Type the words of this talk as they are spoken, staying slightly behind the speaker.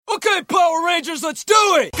Okay, Power Rangers, let's do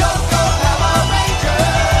it! Go, go, Power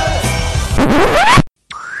Rangers!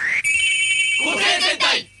 五天戦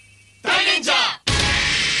隊大レンジャー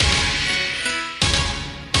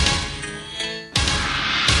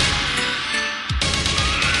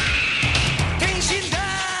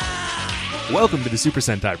Welcome to the Super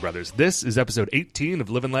Sentai Brothers. This is episode 18 of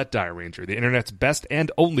Live and Let Dairanger, the internet's best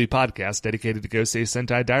and only podcast dedicated to Gosei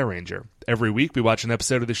Sentai Dairanger. Every week we watch an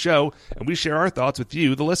episode of the show, and we share our thoughts with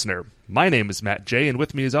you, the listener. My name is Matt J, and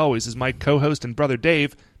with me as always is my co-host and brother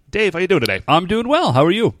Dave. Dave, how you doing today? I'm doing well. How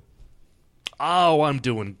are you? Oh, I'm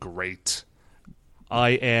doing great. I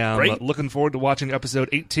am looking forward to watching episode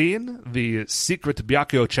 18, the Secret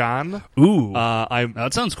Byakyo-chan. Ooh, that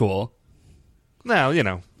sounds cool. Now, you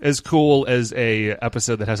know, as cool as a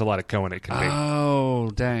episode that has a lot of Koen it can be. Oh,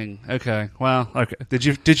 dang. Okay. Well, okay. Did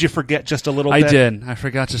you forget just a little bit? I did. I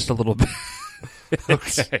forgot just a little bit.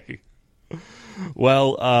 Okay.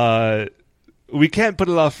 Well, we can't put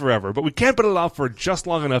it off forever, but we can put it off for just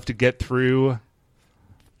long enough to get through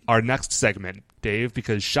our next segment, Dave,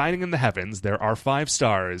 because shining in the heavens, there are 5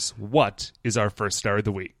 stars. What is our first star of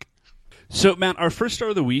the week? So, Matt, our first star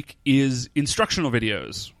of the week is instructional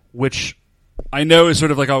videos, which I know is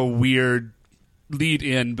sort of like a weird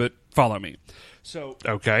lead-in, but follow me. So,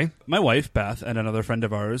 okay, my wife, Beth, and another friend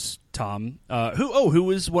of ours, Tom, who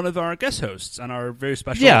was one of our guest hosts on our very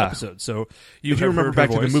special episode. So, if you remember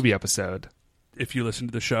back to the movie episode, if you listen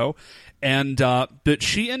to the show, and but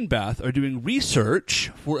she and Beth are doing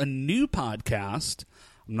research for a new podcast.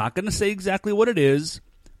 I'm not going to say exactly what it is,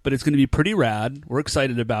 but it's going to be pretty rad. We're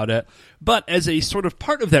excited about it. But as a sort of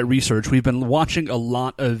part of that research, we've been watching a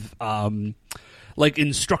lot of like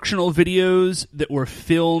instructional videos that were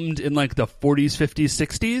filmed in like the 40s, 50s,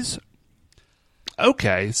 60s.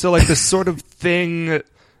 Okay, so like the sort of thing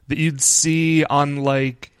that you'd see on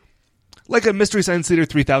like a Mystery Science Theater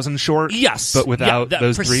 3000 short? Yes. But without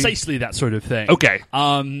those precisely that sort of thing. Okay.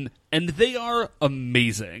 And they are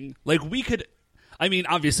amazing. Like, we could... I mean,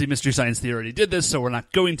 obviously, Mystery Science Theater already did this, so we're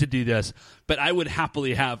not going to do this, but I would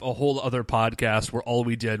happily have a whole other podcast where all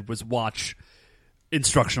we did was watch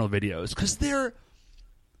instructional videos, because they're...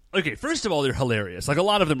 Okay, first of all, they're hilarious. Like, a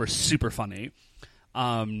lot of them are super funny.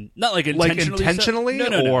 Not like intentionally. Like intentionally?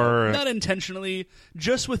 No. Or... Not intentionally,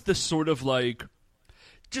 just with the sort of, like...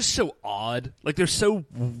 Just so odd. Like, they're so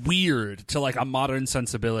weird to, like, a modern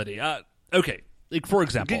sensibility. Okay, like, for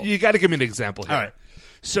example... You got to give me an example here. All right.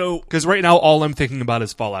 So, because right now all I'm thinking about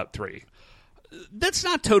is Fallout 3. That's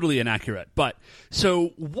not totally inaccurate, but so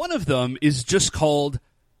one of them is just called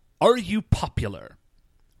 "Are You Popular?"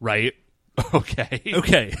 Right?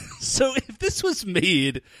 Okay. So if this was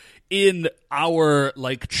made in our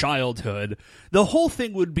like childhood, the whole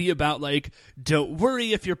thing would be about like, don't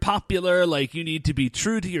worry if you're popular, like you need to be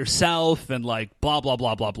true to yourself and like blah blah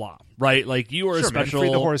blah blah blah. Right? Like you are a special... Man,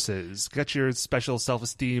 free the horses. Get your special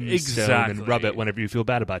self-esteem stone and rub it whenever you feel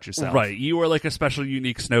bad about yourself. Right. You are like a special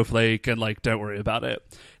unique snowflake and like don't worry about it.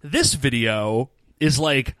 This video is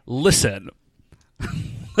like, listen,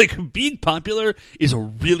 like being popular is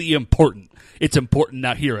really important. It's important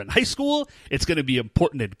out here in high school. It's going to be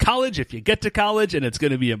important in college if you get to college, and it's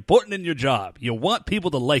going to be important in your job. You want people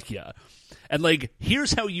to like you. And like,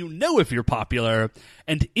 here's how you know if you're popular,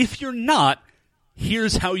 and if you're not,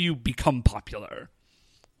 here's how you become popular.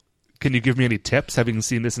 Can you give me any tips, having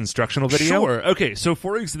seen this instructional video? Sure. Okay, so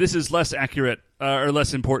this is less accurate or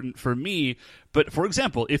less important for me, but for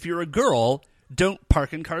example, if you're a girl, don't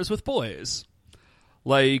park in cars with boys.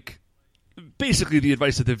 Like, basically the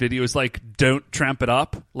advice of the video is like, don't tramp it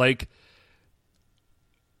up. Like...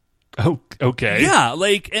 Oh, okay. Yeah,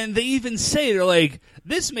 like, and they even say, they're like,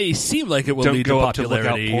 this may seem like it will lead to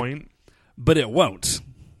popularity, Lookout Point, but it won't.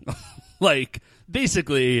 Like...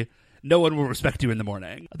 Basically, no one will respect you in the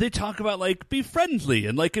morning. They talk about, like, be friendly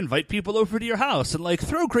and, like, invite people over to your house and, like,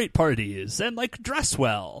 throw great parties and, like, dress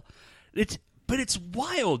well. But it's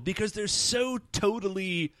wild because they're so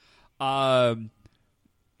totally,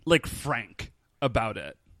 like, frank about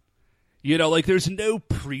it. You know, like, there's no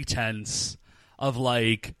pretense of,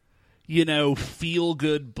 like, you know, feel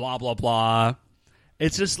good, blah, blah, blah.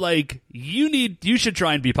 It's just, like, you should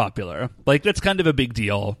try and be popular. Like, that's kind of a big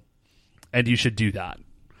deal. And you should do that.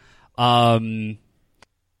 Man,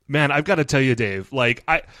 I've got to tell you, Dave, like,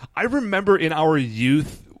 I remember in our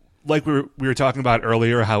youth, like we were talking about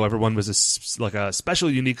earlier, how everyone was a special,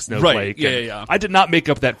 unique snowflake. Right, yeah. I did not make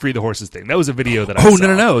up that Free the Horses thing. That was a video that I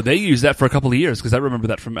saw. No. They used that for a couple of years, because I remember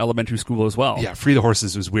that from elementary school as well. Yeah, Free the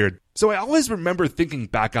Horses was weird. So I always remember thinking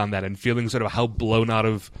back on that and feeling sort of how blown out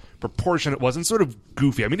of proportion it was and sort of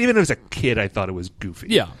goofy. I mean, even as a kid, I thought it was goofy.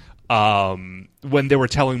 Yeah. when they were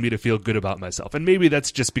telling me to feel good about myself. And maybe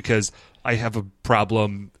that's just because I have a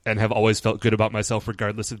problem and have always felt good about myself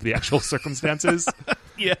regardless of the actual circumstances.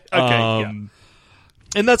 Yeah. Okay.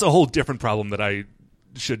 And that's a whole different problem that I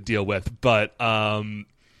should deal with. But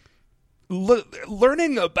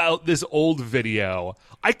learning about this old video,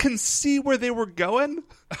 I can see where they were going.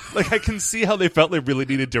 Like, I can see how they felt they really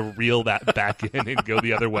needed to reel that back in and go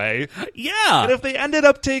the other way. Yeah. And if they ended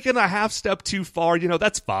up taking a half step too far,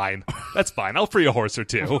 that's fine. That's fine. I'll free a horse or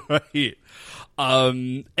two. Right.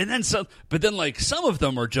 And then some, but then like some of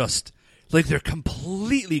them are just like they're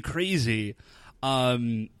completely crazy,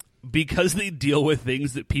 because they deal with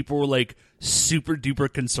things that people were like super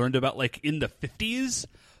duper concerned about, like in the 50s,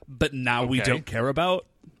 but now we don't care about.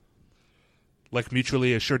 Like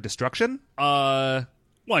mutually assured destruction?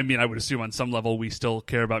 Well, I mean, I would assume on some level we still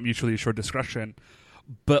care about mutually assured destruction,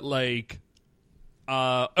 but like,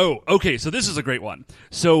 okay, so this is a great one.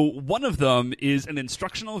 So one of them is an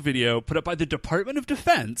instructional video put up by the Department of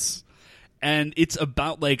Defense, and it's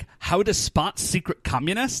about like how to spot secret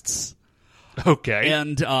communists. Okay.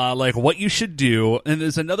 And like what you should do. And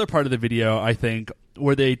there's another part of the video, I think,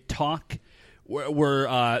 where they talk,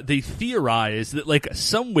 where they theorize that like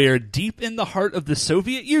somewhere deep in the heart of the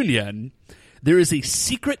Soviet Union, there is a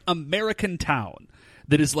secret American town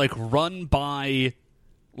that is like run by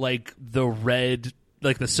like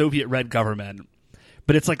the Soviet Red government,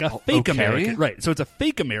 but it's like a fake American, right? So it's a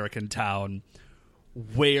fake American town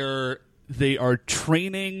where they are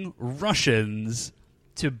training Russians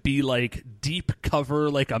to be like deep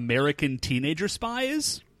cover, like American teenager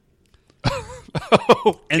spies.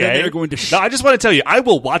 Okay. And then they're going to. No, I just want to tell you, I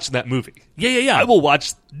will watch that movie. Yeah. I will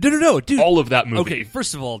watch. No, dude. All of that movie. Okay,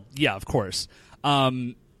 first of all, yeah, of course.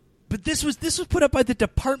 But this was put up by the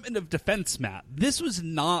Department of Defense, Matt. This was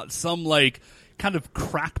not some like kind of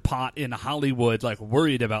crackpot in Hollywood, like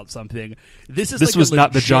worried about something. This was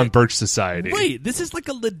not the John Birch Society, right? This is like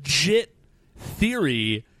a legit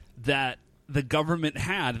theory that the government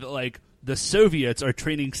had, that like the Soviets are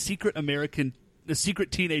training secret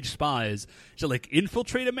teenage spies to like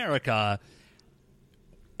infiltrate America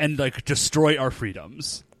and like destroy our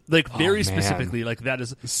freedoms. Like very specifically, like that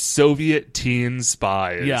is Soviet teen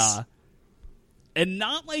spies. Yeah. And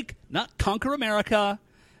not conquer America,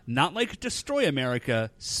 not like destroy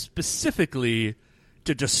America, specifically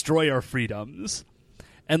to destroy our freedoms.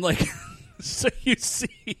 And like so you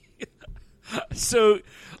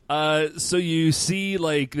see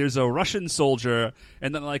like there's a Russian soldier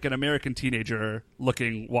and then like an American teenager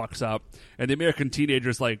walks up, and the American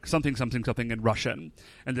teenager's like something in Russian,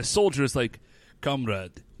 and the soldier is like,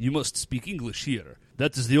 "Comrade, you must speak English here.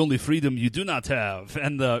 That is the only freedom you do not have."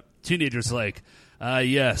 And the teenager's like,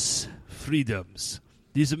 yes, freedoms.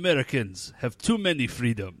 These Americans have too many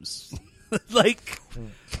freedoms." Like,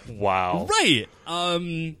 wow. Right.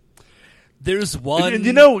 There's one. And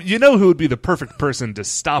you know who would be the perfect person to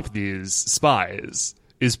stop these spies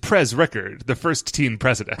is Prez Rickard, the first teen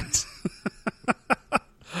president.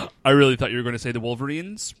 I really thought you were going to say the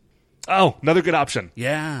Wolverines. Oh, another good option.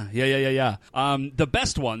 Yeah. The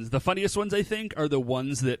best ones, the funniest ones, I think, are the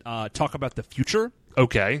ones that talk about the future.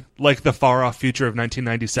 Okay. Like the far-off future of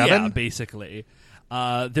 1997? Yeah, basically.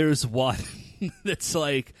 There's one that's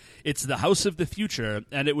like, it's the House of the Future,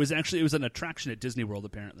 and it was an attraction at Disney World,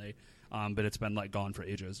 apparently, but it's been, like, gone for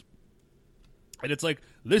ages. And it's like,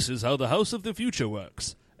 this is how the House of the Future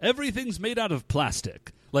works. Everything's made out of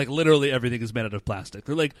plastic. Like, literally everything is made out of plastic.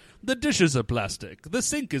 They're like, the dishes are plastic. The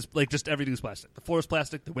sink is, like, just everything's plastic. The floor is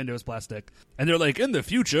plastic. The window is plastic. And they're like, in the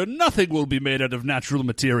future, nothing will be made out of natural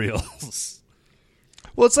materials.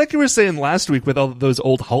 Well, it's like you were saying last week with all those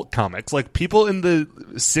old Hulk comics. Like, people in the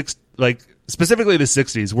specifically the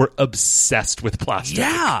 60s, were obsessed with plastic.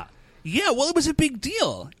 Yeah. Yeah, well, it was a big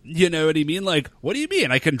deal. You know what I mean? Like, what do you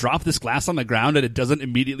mean? I can drop this glass on the ground and it doesn't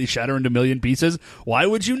immediately shatter into a million pieces? Why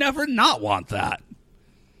would you never not want that?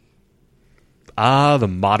 Ah, the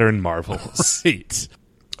modern marvels. Right.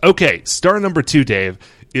 Okay, star number 2, Dave,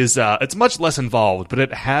 is it's much less involved, but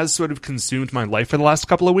it has sort of consumed my life for the last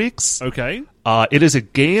couple of weeks. Okay. It is a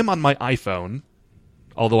game on my iPhone,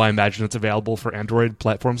 although I imagine it's available for Android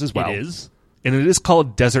platforms as well. It is. And it is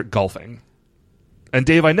called Desert Golfing. And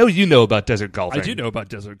Dave, I know you know about Desert Golfing. I do know about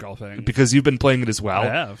Desert Golfing. Because you've been playing it as well. I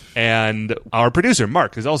have. And our producer,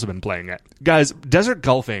 Mark, has also been playing it. Guys, Desert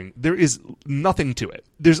Golfing, there is nothing to it.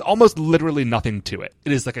 There's almost literally nothing to it.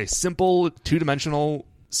 It is like a simple 2-dimensional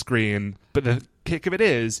screen, but the kick of it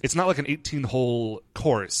is, it's not like an 18-hole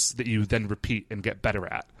course that you then repeat and get better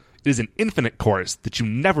at. It is an infinite course that you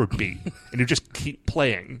never beat, and you just keep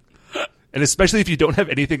playing. And especially if you don't have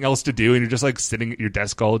anything else to do and you're just like sitting at your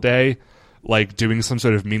desk all day, like doing some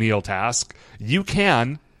sort of menial task, you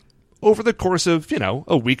can, over the course of,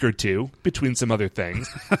 a week or two, between some other things,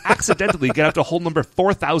 accidentally get up to hole number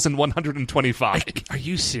 4,125. Are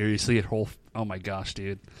you seriously at hole? Oh my gosh,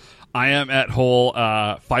 dude! I am at hole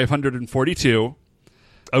 542.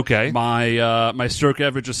 Okay. My stroke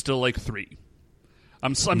average is still like 3.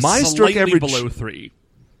 I'm My stroke slightly average below 3.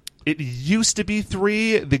 It used to be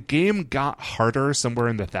 3. The game got harder somewhere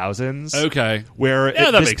in the thousands. Okay. Where Yeah,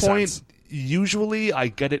 at that this makes point, sense. usually I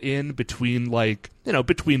get it in between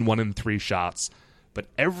between 1 and 3 shots. But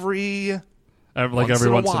every Every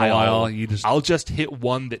once in a while, you just I'll just hit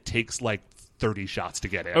one that takes like 30 shots to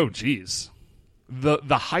get in. oh geez.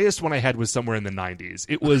 The highest one I had was somewhere in the 90s.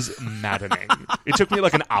 It was maddening. It took me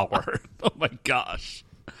like an hour. Oh my gosh.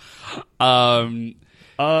 So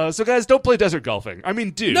guys, don't play desert golfing. I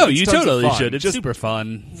mean, dude, No, it's you tons of totally fun. should. It's Just super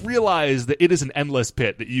fun. realize that it is an endless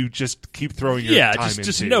pit that you just keep throwing your time into.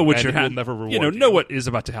 Just know what and you're it will never reward you. know what is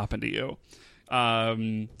about to happen to you.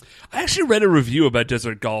 I actually read a review about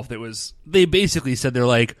desert golf they basically said they're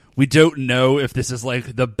like, we don't know if this is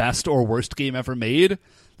like the best or worst game ever made.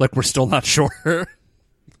 Like, we're still not sure.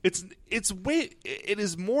 It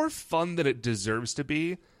is more fun than it deserves to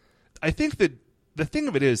be. I think that the thing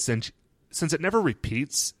of it is, since it never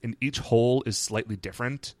repeats and each hole is slightly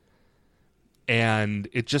different, and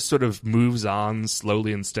it just sort of moves on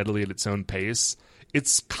slowly and steadily at its own pace,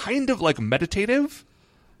 it's kind of like meditative.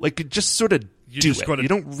 Like, you just sort of do it. You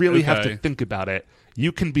don't really have to think about it.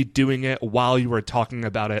 You can be doing it while you are talking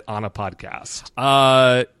about it on a podcast.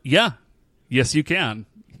 Yeah. Yes, you can.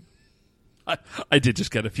 I did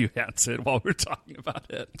just get a few hats in while we are talking about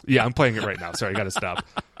it. Yeah, I'm playing it right now. Sorry, I got to stop.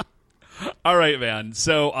 All right, man.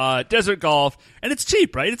 So, desert golf, and it's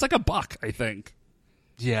cheap, right? It's like $1, I think.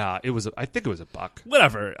 Yeah, I think it was $1.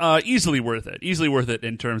 Whatever. Easily worth it. Easily worth it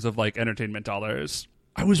in terms of like entertainment dollars.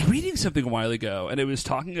 I was reading something a while ago, and it was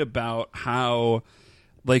talking about how,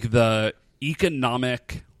 like, the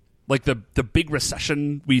economic, like the big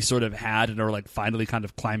recession we sort of had and are like finally kind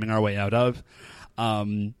of climbing our way out of,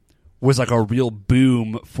 was like a real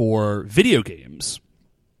boom for video games.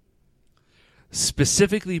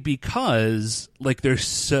 Specifically because, like, they're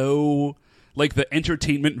so, like, the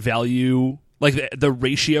entertainment value, like, the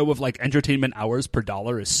ratio of, like, entertainment hours per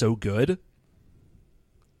dollar is so good.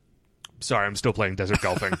 Sorry, I'm still playing desert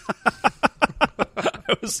golfing.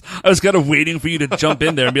 I was kind of waiting for you to jump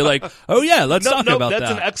in there and be like, oh, yeah, let's talk about that.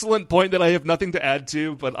 That's an excellent point that I have nothing to add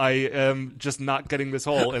to, but I am just not getting this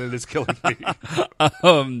hole, and it is killing me.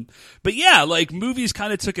 But yeah, like, movies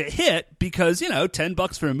kind of took a hit because,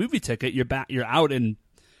 $10 for a movie ticket, you're out in,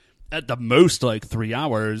 at the most, like, 3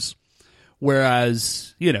 hours.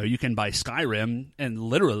 Whereas, you can buy Skyrim and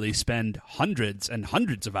literally spend hundreds and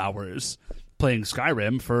hundreds of hours playing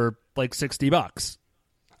Skyrim for, like, $60.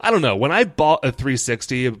 I don't know. When I bought a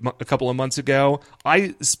 360 a couple of months ago,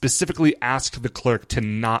 I specifically asked the clerk to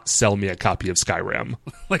not sell me a copy of Skyrim.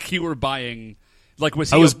 Like, you were buying, like, was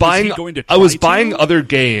he going to try I was buying other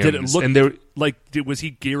games. Did it look and was he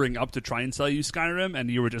gearing up to try and sell you Skyrim, and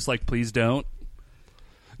you were just like, please don't?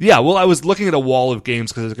 Yeah, well, I was looking at a wall of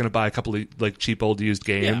games because I was going to buy a couple of, like, cheap old used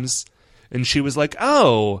games. Yeah. And she was like,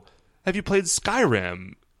 oh, have you played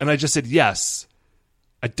Skyrim? And I just said, yes.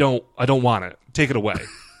 I don't want it. Take it away.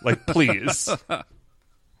 Like, please.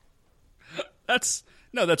 That's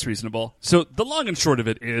reasonable. So the long and short of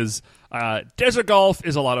it is, desert golf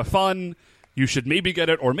is a lot of fun. You should maybe get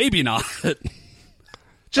it or maybe not.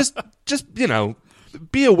 just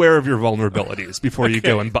be aware of your vulnerabilities before you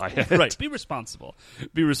go and buy it. Right. Be responsible.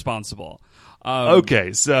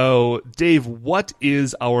 Okay, so Dave, what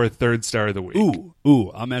is our third star of the week?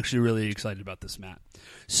 Ooh, I'm actually really excited about this, Matt.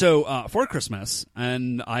 So for Christmas,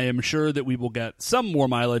 and I am sure that we will get some more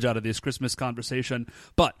mileage out of this Christmas conversation,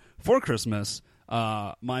 but for Christmas,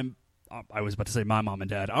 I was about to say my mom and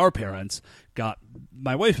dad, our parents, got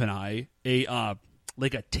my wife and I a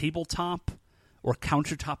tabletop or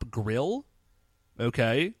countertop grill.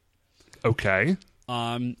 Okay.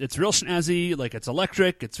 It's real snazzy, like, it's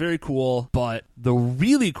electric, it's very cool, but the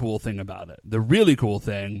really cool thing about it,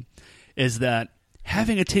 is that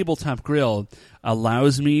having a tabletop grill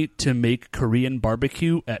allows me to make Korean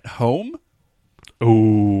barbecue at home.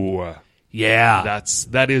 Ooh. Yeah.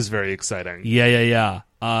 That is very exciting. Yeah.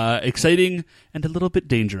 Exciting and a little bit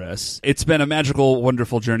dangerous. It's been a magical,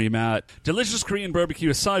 wonderful journey, Matt. Delicious Korean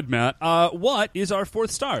barbecue aside, Matt, what is our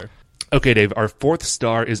fourth star? Okay, Dave, our fourth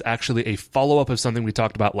star is actually a follow-up of something we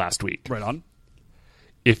talked about last week. Right on.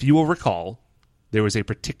 If you will recall, there was a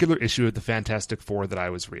particular issue of the Fantastic Four that I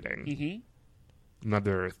was reading. Mm-hmm.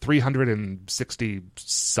 Another 360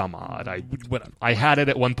 some odd. Whatever. I had it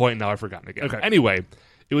at one point, and now I've forgotten again. Okay. Anyway,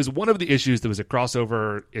 It was one of the issues that was a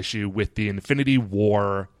crossover issue with the Infinity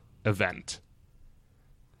War event.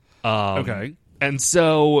 Okay. And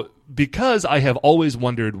so, because I have always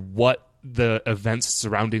wondered what the events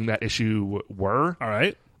surrounding that issue were, All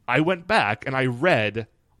right. I went back and I read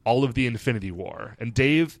all of the Infinity War. And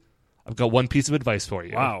Dave, I've got one piece of advice for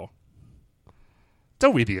you. Wow.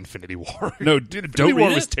 Don't read the Infinity War. No, dude, Infinity don't War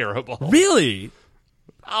read was it? terrible. Really?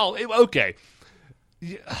 Okay.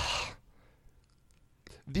 Yeah.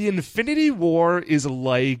 The Infinity War is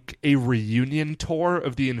like a reunion tour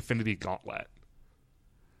of the Infinity Gauntlet.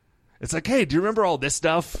 It's like, hey, do you remember all this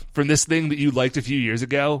stuff from this thing that you liked a few years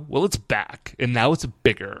ago? Well, it's back, and now it's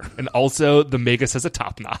bigger. And also, the Magus has a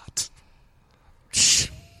top knot.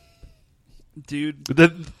 Dude.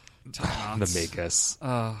 The Magus.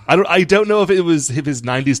 I don't know if his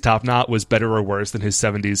 90s top knot was better or worse than his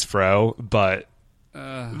 70s fro, but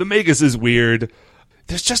the Magus is weird.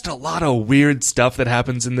 There's just a lot of weird stuff that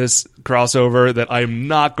happens in this crossover that I'm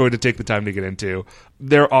not going to take the time to get into.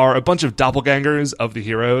 There are a bunch of doppelgangers of the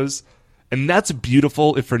heroes, and that's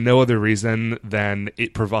beautiful if for no other reason than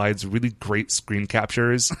it provides really great screen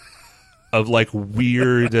captures of like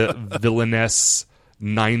weird villainous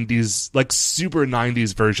 90s, like super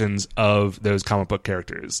 90s versions of those comic book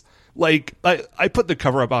characters. Like I put the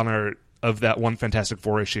cover up of that one Fantastic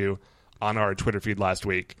Four issue on our Twitter feed last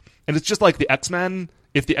week, and it's just like the X-Men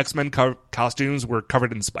if the X-Men costumes were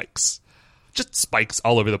covered in spikes. Just spikes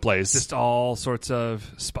all over the place. Just all sorts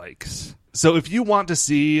of spikes. So if you want to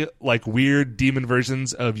see like weird demon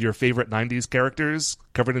versions of your favorite 90s characters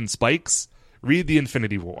covered in spikes, read the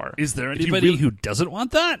Infinity War. Is there If you anybody really- who doesn't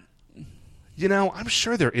want that? You know, I'm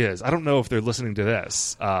sure there is. I don't know if they're listening to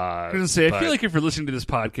this. I was going to say, I but- feel like if you're listening to this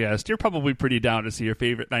podcast, you're probably pretty down to see your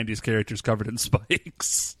favorite 90s characters covered in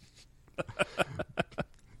spikes.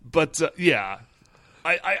 But yeah,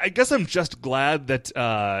 I guess I'm just glad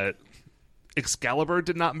that Excalibur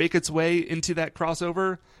did not make its way into that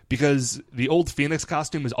crossover, because the old Phoenix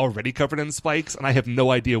costume is already covered in spikes, and I have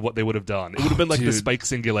no idea what they would have done. It would have been like the dude. Spike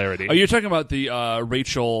Singularity. Oh, you're talking about the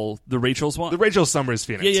Rachel's one? The Rachel Summers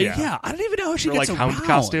Phoenix, yeah. I don't even know how she Her, gets like, around. hound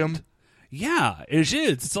costume. Yeah, it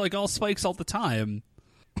is. It's like all spikes all the time.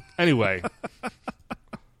 Anyway,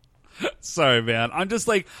 Sorry, man. I'm just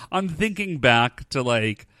like, I'm thinking back to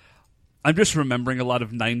like, I'm just remembering a lot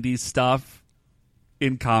of 90s stuff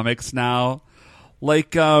in comics now.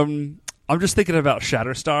 Like, I'm just thinking about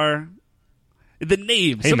Shatterstar. The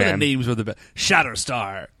names, some of the names were the best.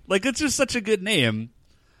 Shatterstar. Like, it's just such a good name.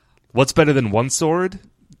 what's better than one sword?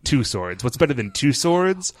 Two swords. What's better than two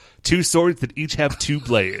swords? Two swords that each have two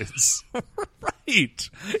blades. Right.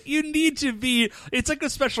 You need to be, it's like a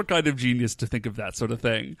special kind of genius to think of that sort of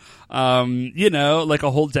thing. You know, like a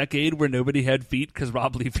whole decade where nobody had feet because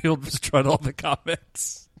Rob Liefeld was trying all the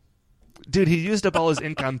comics. Dude, he used up all his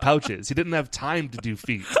ink on pouches. He didn't have time to do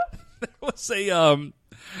feet.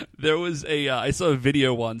 There was a I saw a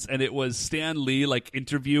video once, and it was Stan Lee like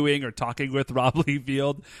interviewing or talking with Rob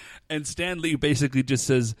Liefeld, and Stan Lee basically just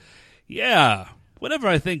says, "Yeah, whenever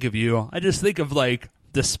I think of you, I just think of like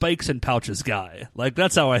the spikes and pouches guy. Like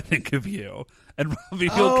that's how I think of you." And Rob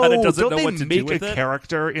Liefeld kind of doesn't know what to do with make a it.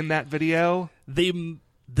 character in that video? They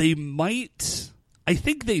might. I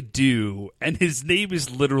think they do, and his name is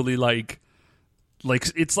literally like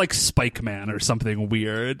it's like Spike Man or something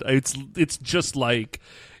weird. It's just like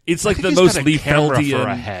it's like think the he's most got a camera Liefeldian. for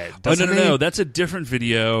a head, Oh doesn't he? no, that's a different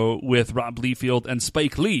video with Rob Liefeld and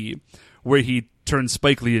Spike Lee, where he turned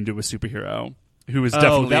Spike Lee into a superhero who is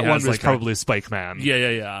definitely that one has, was like, probably Spike Man.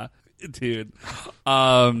 yeah, dude.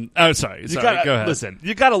 Sorry, go ahead. Listen,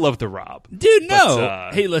 you gotta love the Rob. Dude, no.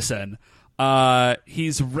 But, Hey, listen.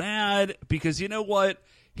 He's rad because you know what?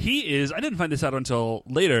 He is, I didn't find this out until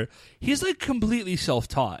later, he's like completely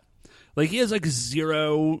self-taught. Like he has like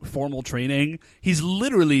zero formal training. He's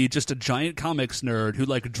literally just a giant comics nerd who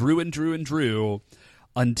like drew and drew and drew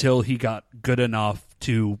until he got good enough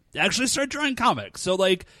to actually start drawing comics. So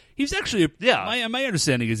like he's actually, my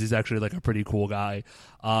understanding is he's actually like a pretty cool guy.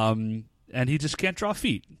 And he just can't draw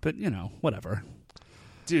feet, but you know, whatever.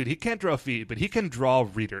 Dude, he can't draw feet, but he can draw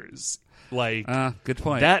readers. Like, Good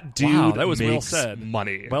point. that dude wow, that was well makes said.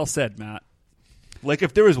 money. Well said, Matt. Like,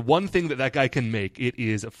 if there is one thing that guy can make, it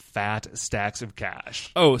is fat stacks of cash.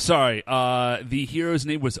 Oh, sorry. The hero's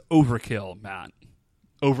name was Overkill, Matt.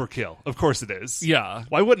 Overkill. Of course it is. Yeah.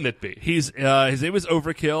 Why wouldn't it be? His name is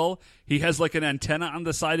Overkill. He has like an antenna on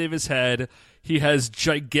the side of his head. He has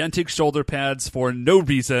gigantic shoulder pads for no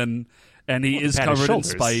reason, and he is padded covered in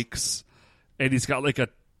shoulders. spikes. And he's got like a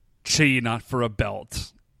chain not for a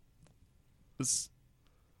belt. There's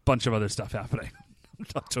a bunch of other stuff happening. I'm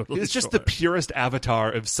not totally It's just sure. the purest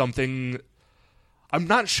avatar of something. I'm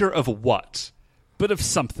not sure of what, But of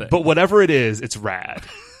something. but whatever it is, it's rad.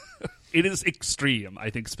 it is extreme, I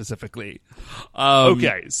think, specifically.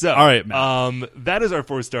 Okay, so all right, Matt. that is our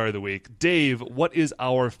 4-star of the week. Dave, what is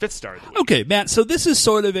our 5th star of the week? Okay, Matt, so this is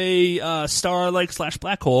sort of a star /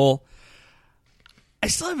 black hole. I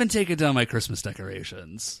still haven't taken down my Christmas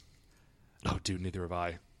decorations. Oh, dude, neither have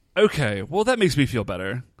I. Okay, well, that makes me feel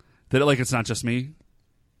better. That it's not just me.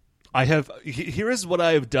 I have. Here is what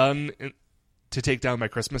I have done to take down my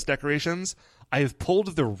Christmas decorations. I have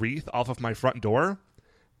pulled the wreath off of my front door,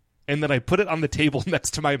 and then I put it on the table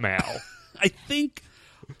next to my mail. I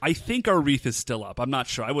think our wreath is still up. I'm not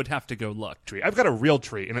sure. I would have to go look. I've got a real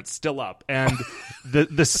tree, and it's still up. And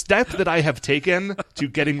the step that I have taken to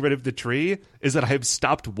getting rid of the tree is that I have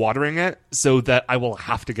stopped watering it so that I will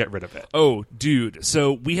have to get rid of it. Oh, dude.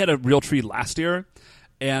 So we had a real tree last year,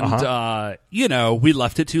 and, we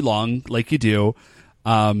left it too long, like you do.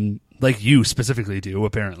 Like you specifically do,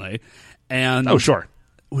 apparently. And Oh, sure.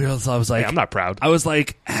 I was like... Hey, I'm not proud. I was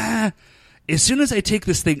like, as soon as I take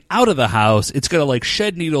this thing out of the house, it's going to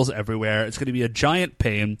shed needles everywhere. It's going to be a giant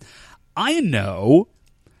pain. I know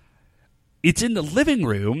it's in the living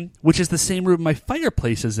room, which is the same room my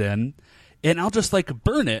fireplace is in, and I'll just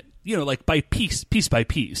burn it, by piece by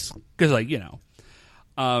piece. Because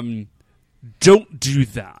don't do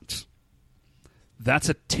that. That's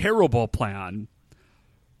a terrible plan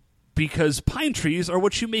because pine trees are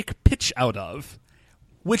what you make pitch out of,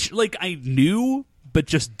 which I knew but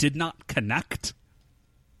just did not connect.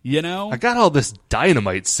 I got all this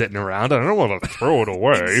dynamite sitting around. I don't want to throw it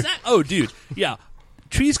away. Oh, dude. Yeah.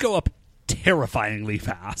 Trees go up terrifyingly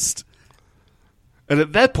fast. And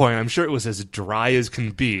at that point, I'm sure it was as dry as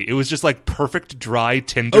can be. It was just perfect dry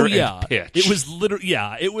tinder and pitch. It was literally,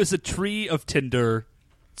 it was a tree of tinder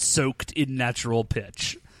soaked in natural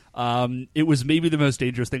pitch. It was maybe the most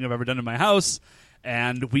dangerous thing I've ever done in my house.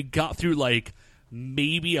 And we got through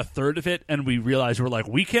maybe a third of it, and we realized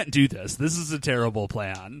we can't do this. This is a terrible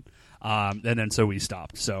plan. And then so we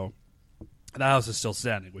stopped. So the house is still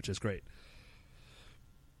standing, which is great.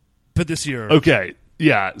 But this year... Okay,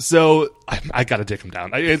 yeah, so I got to take him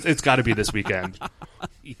down. It's got to be this weekend.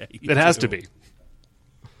 Yeah, it has to be.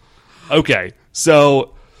 Okay,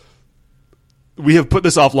 so we have put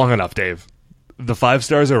this off long enough, Dave. The 5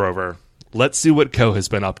 stars are over. Let's see what Ko has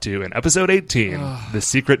been up to in episode 18, The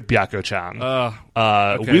Secret Byako-chan.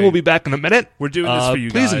 Okay. We will be back in a minute. We're doing this for you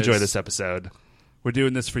Please guys. enjoy this episode. We're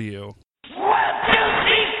doing this for you. 1, 2,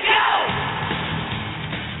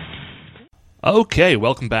 3, go! Okay,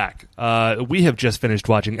 welcome back. We have just finished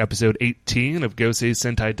watching episode 18 of Gosei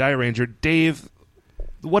Sentai Dairanger. Dave,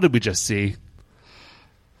 what did we just see?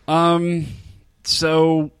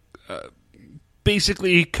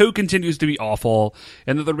 Basically, Ko continues to be awful,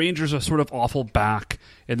 and then the Rangers are sort of awful back,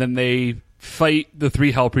 and then they fight the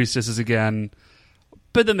 3 Hell Priestesses again,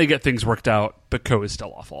 but then they get things worked out, but Ko is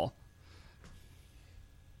still awful.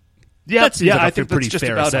 Yeah, That seems like I a think pretty that's just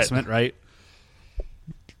fair about assessment, it. right?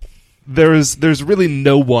 There's really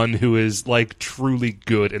no one who is truly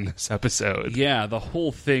good in this episode. Yeah, the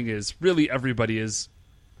whole thing is really everybody is,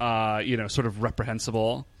 sort of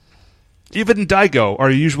reprehensible. Even Daigo, our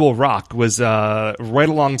usual rock, was right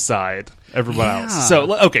alongside everyone else.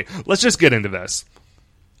 So, okay, let's just get into this.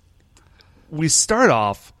 We start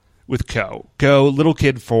off with Ko. Ko, little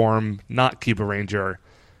kid form, not Kiba Ranger.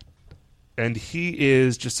 And he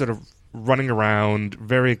is just sort of running around,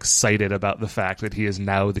 very excited about the fact that he is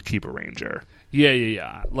now the Kiba Ranger.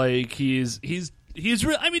 Yeah. He's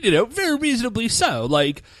very reasonably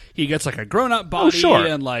so. He gets a grown-up body sure.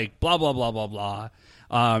 and blah, blah, blah, blah, blah.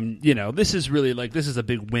 This is really this is a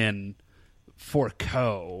big win for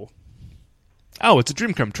Ko. Oh, it's a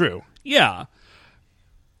dream come true. Yeah.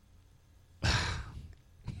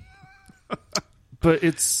 But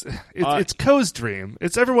it's Ko's dream.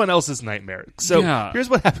 It's everyone else's nightmare. So Yeah. here's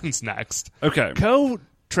what happens next. Okay. Ko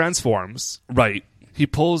transforms. Right. He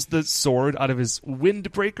pulls the sword out of his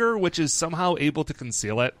windbreaker, which is somehow able to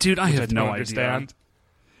conceal it. Dude, I which have no don't idea. understand.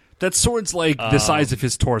 That sword's the size of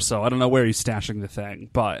his torso. I don't know where he's stashing the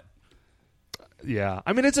thing, but... Yeah.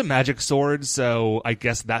 I mean, it's a magic sword, so I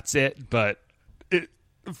guess that's it, but it,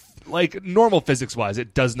 normal physics-wise,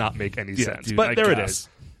 it does not make any sense. Dude, but I there guess.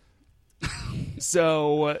 it is.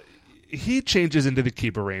 So he changes into the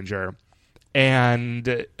Kiba Ranger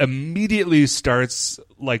and immediately starts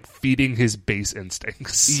feeding his base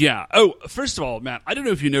instincts. Yeah. Oh, first of all, Matt, I don't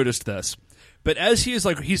know if you noticed this, but as he is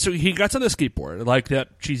he gets on the skateboard,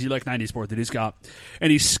 that cheesy 90s board that he's got,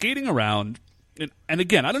 and he's skating around, and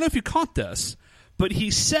again, I don't know if you caught this, but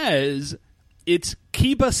he says it's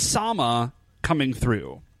Kiba-sama coming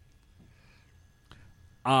through.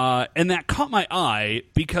 And that caught my eye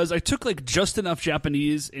because I took like just enough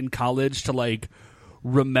Japanese in college to like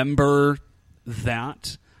remember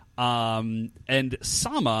that. And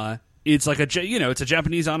Sama, it's like it's a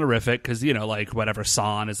Japanese honorific because, like whatever,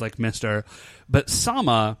 San is like Mr. But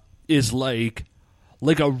Sama is like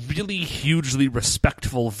a really hugely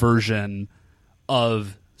respectful version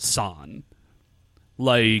of San.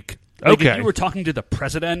 Like Okay. if you were talking to the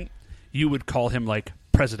president, you would call him like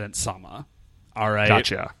President Sama. All right.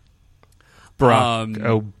 Gotcha.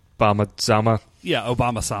 Barack Obama-sama. Yeah,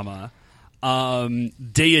 Obama-sama.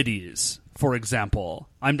 Deities, for example.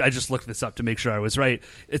 I just looked this up to make sure I was right.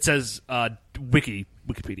 It says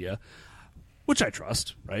Wikipedia, which I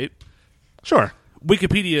trust, right? Sure.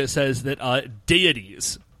 Wikipedia says that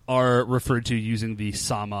deities are referred to using the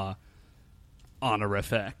Sama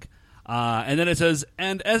honorific. And then it says,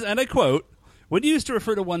 and I quote, when used to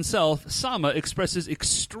refer to oneself, Sama expresses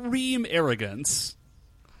extreme arrogance.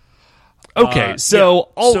 Okay,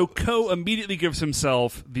 so Ko immediately gives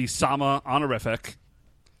himself the Sama honorific.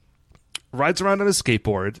 Rides around on a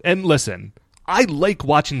skateboard. And listen, I like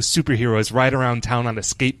watching superheroes ride around town on a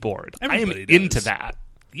skateboard. I am Everybody does. into that.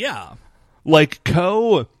 Yeah. Like,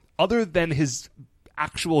 Ko, other than his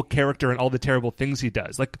actual character and all the terrible things he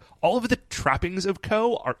does, like, all of the trappings of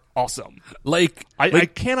Ko are awesome. I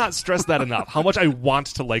cannot stress that enough, how much I want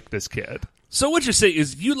to like this kid. So what you say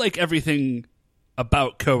is you like everything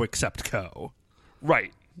about Ko except Ko.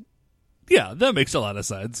 Right. Yeah, that makes a lot of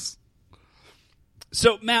sense.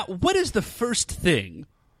 So, Matt, what is the first thing,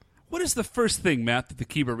 Matt, that the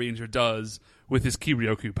Kiba Ranger does with his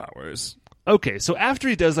Kiryoku powers? Okay, so after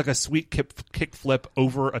he does, like, a sweet kick flip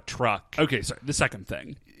over a truck... Okay, sorry, the second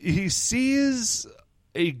thing. He sees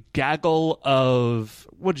a gaggle of,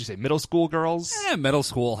 what did you say, middle school girls? Middle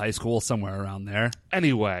school, high school, somewhere around there.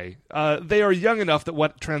 Anyway, they are young enough that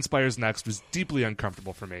what transpires next was deeply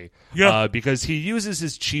uncomfortable for me. Yeah. Because he uses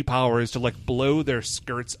his chi powers to, like, blow their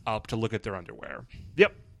skirts up to look at their underwear.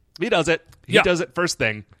 Yep. He does it. He does it first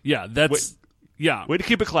thing. Yeah, that's... Yeah. Way to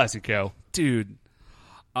keep it classy, Ko. Dude.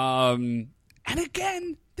 And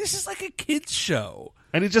again, this is like a kid's show.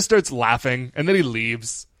 And he just starts laughing, and then he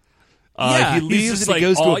leaves. Yeah, he he's leaves just and he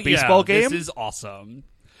goes to a baseball game. This is awesome.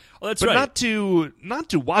 Well, that's But right. not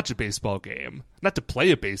to watch a baseball game, not to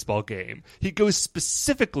play a baseball game. He goes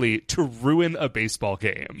specifically to ruin a baseball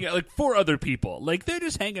game. Yeah, like 4 other people. Like, they're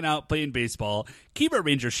just hanging out playing baseball. Kiba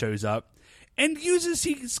Ranger shows up and uses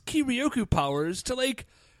his Kiryoku powers to, like,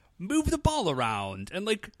 move the ball around and,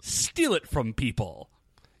 like, steal it from people.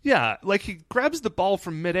 Yeah, like he grabs the ball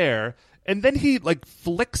from midair, and then he, like,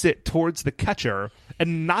 flicks it towards the catcher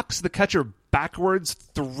and knocks the catcher backwards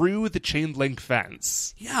through the chain link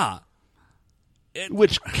fence. Yeah.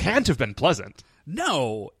 Which can't have been pleasant.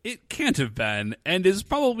 No, it can't have been, and is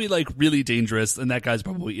probably, like, really dangerous, and that guy's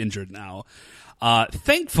probably injured now.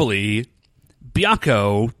 Thankfully,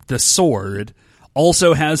 Byakko, the sword,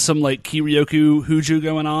 also has some, like, Kiryoku Huju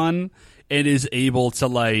going on, and is able to,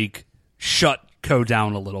 like, shut Ko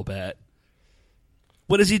down a little bit.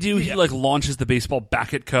 What does he do? He, like, launches the baseball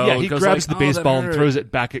back at Ko. Yeah, he grabs the baseball and hurt. throws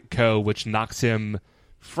it back at Ko, which knocks him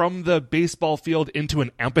from the baseball field into an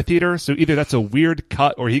amphitheater. So either that's a weird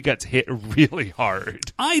cut or he gets hit really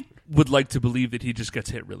hard. I would like to believe that he just gets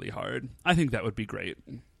hit really hard. I think that would be great.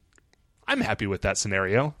 I'm happy with that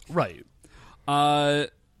scenario. Right. I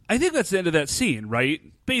think that's the end of that scene, right?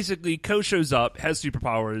 Basically, Ko shows up, has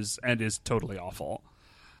superpowers, and is totally awful.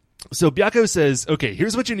 So Byakko says, okay,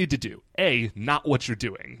 here's what you need to do. A, not what you're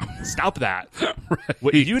doing. Stop that. Right.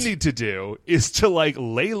 What you need to do is to, like,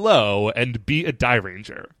 lay low and be a Die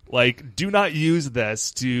Ranger. Like, do not use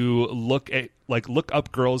this to look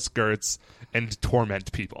up girls' skirts and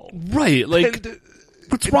torment people. Right, like, And,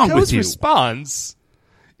 what's wrong Ko's with you? response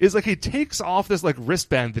is, like, he takes off this, like,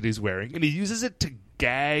 wristband that he's wearing and he uses it to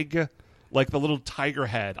gag, like, the little tiger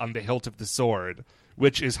head on the hilt of the sword,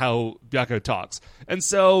 which is how Byakko talks. And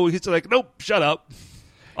so he's like, nope, shut up.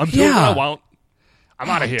 I'm doing what I want. I'm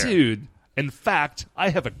out of here. Dude. In fact, I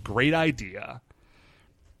have a great idea.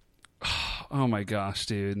 Oh my gosh,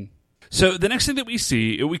 dude. So the next thing that we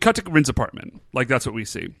see, we cut to Rin's apartment. Like, that's what we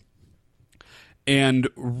see. And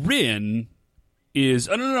Rin is...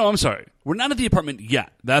 Oh, no, I'm sorry. We're not at the apartment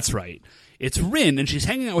yet. That's right. It's Rin, and she's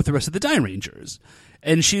hanging out with the rest of the Die Rangers.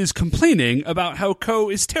 And she's complaining about how Ko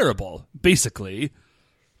is terrible, basically.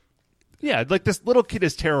 Yeah, like, this little kid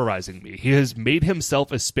is terrorizing me. He has made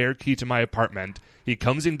himself a spare key to my apartment. He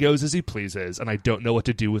comes and goes as he pleases, and I don't know what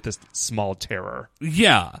to do with this small terror.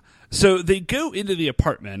 Yeah. So they go into the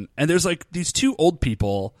apartment, and there's, like, these 2 old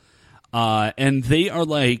people, and they are,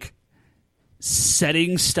 like,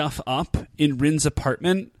 setting stuff up in Rin's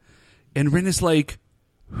apartment. And Rin is like,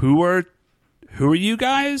 who are you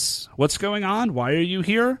guys? What's going on? Why are you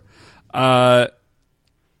here? And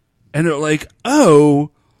they're like,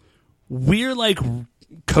 oh, we're like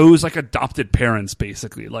Ko's like adopted parents,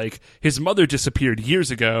 basically. Like his mother disappeared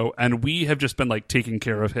years ago, and we have just been like taking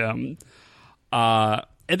care of him. And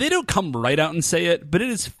they don't come right out and say it, but it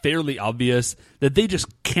is fairly obvious that they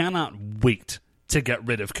just cannot wait to get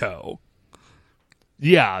rid of Ko.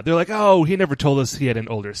 Yeah, they're like, oh, he never told us he had an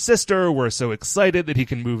older sister. We're so excited that he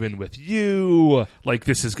can move in with you. Like,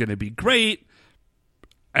 this is going to be great.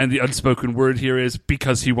 And the unspoken word here is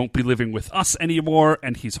because he won't be living with us anymore,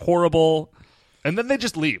 and he's horrible. And then they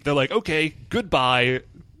just leave. They're like, okay, goodbye.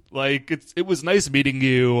 Like, it was nice meeting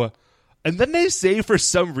you. And then they say for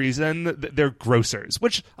some reason that they're grocers,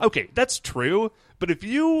 which, okay, that's true. But if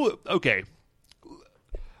you, okay,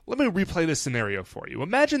 let me replay this scenario for you.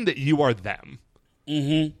 Imagine that you are them.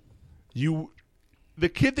 Mm-hmm. The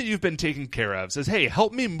kid that you've been taking care of says, hey,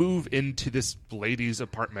 help me move into this lady's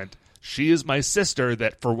apartment. She is my sister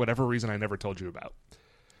that for whatever reason I never told you about.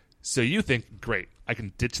 So you think, great, I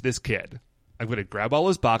can ditch this kid. I'm going to grab all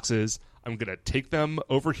his boxes. I'm going to take them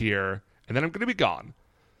over here, and then I'm going to be gone.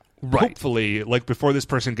 Right. Hopefully, like, before this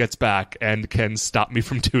person gets back and can stop me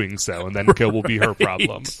from doing so, and then Ko will be her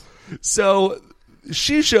problem. So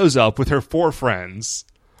she shows up with her 4 friends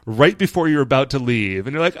right before you're about to leave,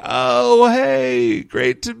 and you're like, oh, hey,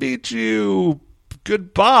 great to meet you.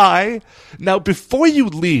 Goodbye. Now, before you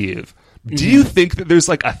leave, do you think that there's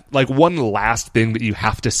like one last thing that you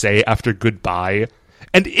have to say after goodbye?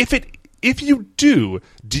 And if you do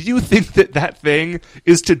you think that thing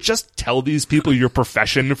is to just tell these people your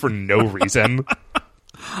profession for no reason?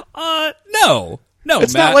 No. No,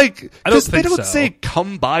 it's Matt, not like, I don't think they don't so. say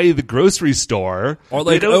come by the grocery store, or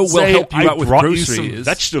like, they don't oh, we'll say, help you out with brought groceries. You some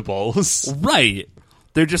vegetables. Right.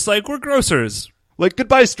 They're just like, we're grocers. Like,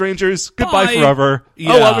 goodbye, strangers. Goodbye Bye. forever.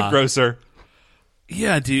 Yeah. Oh, I'm a grocer.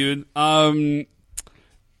 Yeah, dude.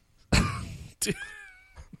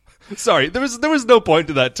 Sorry, there was no point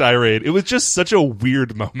to that tirade. It was just such a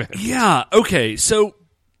weird moment. Yeah, okay. So,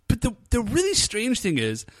 but the really strange thing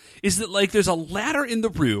is that, like, there's a ladder in the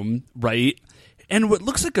room, right? And what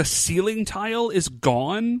looks like a ceiling tile is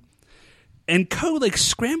gone. And Ko, like,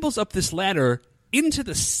 scrambles up this ladder into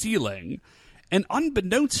the ceiling. And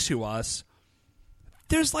unbeknownst to us,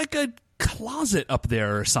 there's, like, a closet up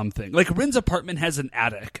there or something. Like, Rin's apartment has an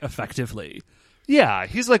attic, effectively. Yeah,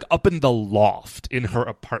 he's, like, up in the loft in her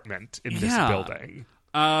apartment in this building.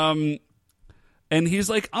 And he's,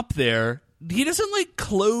 like, up there. He doesn't, like,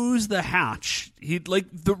 close the hatch.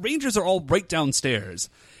 The Rangers are all right downstairs.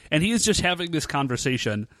 And he is just having this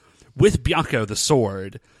conversation with Byakko, the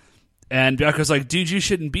sword. And Byakko's like, dude, you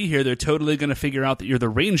shouldn't be here. They're totally going to figure out that you're the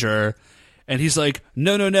Ranger. And he's like,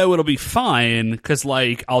 no, it'll be fine. Because,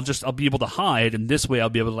 like, I'll be able to hide. And this way I'll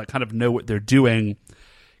be able to, like, kind of know what they're doing.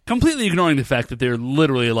 Completely ignoring the fact that they're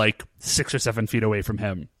literally, like, 6 or 7 feet away from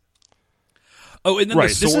him. Oh, and then right.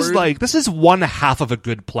 the sword... This is one half of a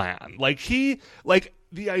good plan.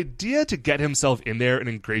 The idea to get himself in there and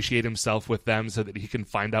ingratiate himself with them so that he can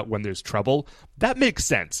find out when there's trouble, that makes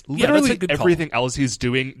sense. Literally everything else he's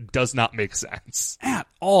doing does not make sense. At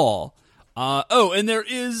all. And there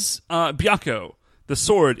is Byakko. The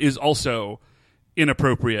sword is also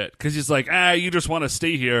inappropriate because he's like, you just want to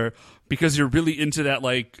stay here because you're really into that,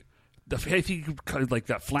 like, I think like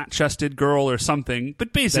that flat-chested girl or something.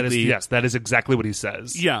 But basically, that is exactly what he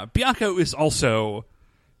says. Yeah, Byakko is also,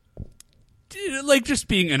 like, just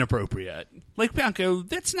being inappropriate. Like, Byakko,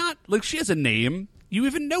 that's not, like, she has a name. You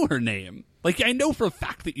even know her name. Like, I know for a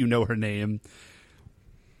fact that you know her name.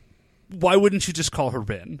 Why wouldn't you just call her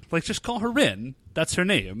Rin? Like, just call her Rin. That's her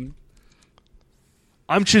name.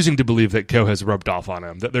 I'm choosing to believe that Ko has rubbed off on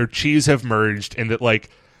him, that their cheese have merged, and that, like,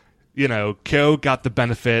 you know, Ko got the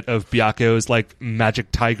benefit of Byakko's, like,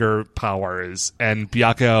 magic tiger powers, and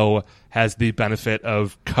Byakko has the benefit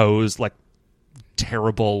of Ko's, like,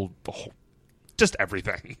 terrible, just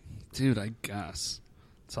everything. Dude, I guess.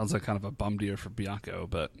 Sounds like kind of a bum deer for Byakko,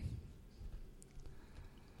 but...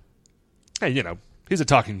 Hey, you know, he's a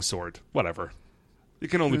talking sword. Whatever. You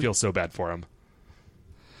can only feel so bad for him.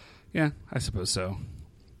 Yeah, I suppose so.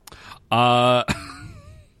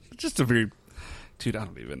 Just a very... Dude, I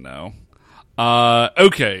don't even know.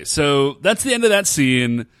 Okay, so that's the end of that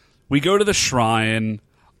scene. We go to the shrine.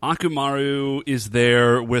 Akumaru is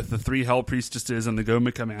there with the 3 Hell Priestesses and the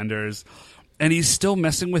Goma commanders, and he's still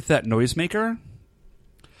messing with that noisemaker.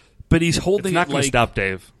 But he's holding it's not it going like... to stop,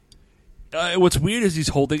 Dave. What's weird is he's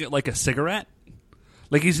holding it like a cigarette.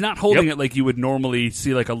 Like, he's not holding it like you would normally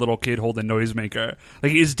see, like, a little kid hold a noisemaker.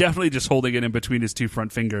 Like, he's definitely just holding it in between his 2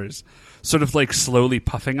 front fingers. Sort of, like, slowly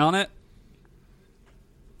puffing on it.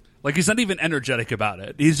 Like, he's not even energetic about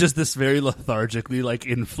it. He's just this very lethargically, like,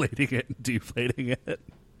 inflating it and deflating it.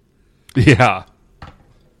 Yeah.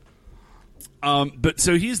 But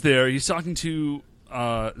so he's there. He's talking to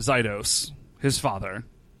Zydos, his father.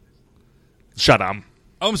 Shaddam.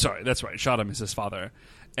 Oh, I'm sorry. That's right. Shaddam is his father.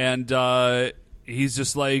 And he's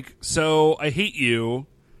just like, so I hate you,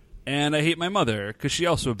 and I hate my mother, because she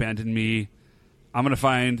also abandoned me. I'm going to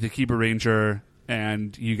find the Kiba Ranger,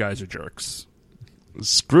 and you guys are jerks.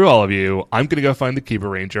 Screw all of you. I'm going to go find the Kiba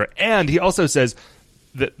Ranger. And he also says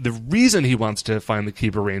that the reason he wants to find the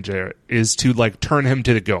Kiba Ranger is to, like, turn him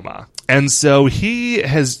to the Goma. And so he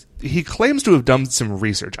claims to have done some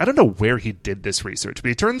research. I don't know where he did this research, but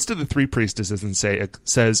he turns to the three priestesses and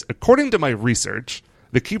says, according to my research,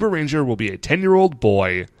 the Kiba Ranger will be a 10-year-old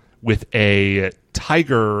boy with a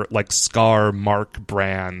tiger, like, scar mark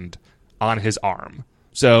brand on his arm.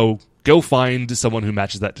 So go find someone who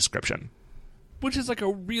matches that description. Which is like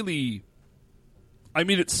a really... I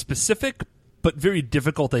mean, it's specific, but very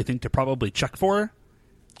difficult, I think, to probably check for.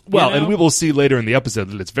 Well, you know? And we will see later in the episode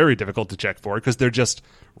that it's very difficult to check for, because they're just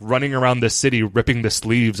running around the city ripping the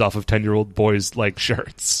sleeves off of 10-year-old boys' like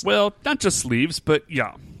shirts. Well, not just sleeves, but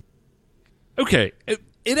yeah. Okay,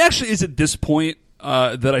 it actually is at this point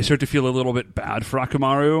that I start to feel a little bit bad for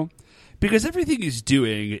Akamaru, because everything he's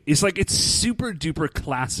doing is like, it's super duper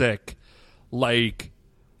classic, like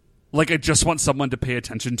I just want someone to pay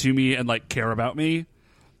attention to me and like care about me,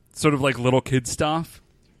 sort of like little kid stuff.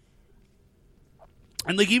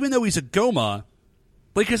 And like, even though he's a Goma,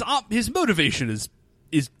 like his motivation is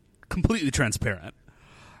completely transparent.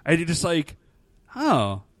 And you're just like,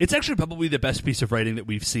 oh, it's actually probably the best piece of writing that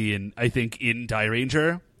we've seen, I think, in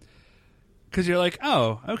Dairanger. Because you're like,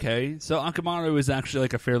 oh, okay, so Akamaru is actually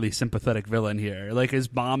like a fairly sympathetic villain here. Like,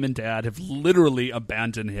 his mom and dad have literally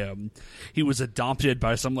abandoned him. He was adopted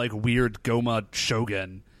by some like weird Goma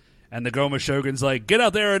shogun. And the Goma shogun's like, get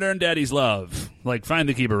out there and earn daddy's love. Like, find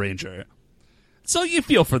the Kiba Ranger. So you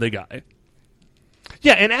feel for the guy.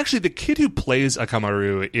 Yeah, and actually the kid who plays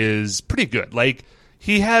Akamaru is pretty good. Like,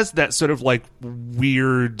 he has that sort of like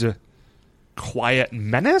weird, quiet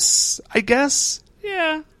menace, I guess?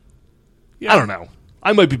 Yeah. I don't know.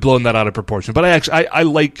 I might be blowing that out of proportion, but I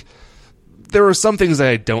like... There are some things that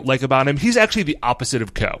I don't like about him. He's actually the opposite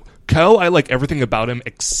of Ko. Ko, I like everything about him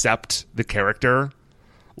except the character.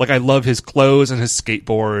 Like, I love his clothes and his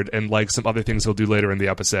skateboard and, like, some other things he'll do later in the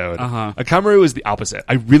episode. Uh-huh. Akamaru is the opposite.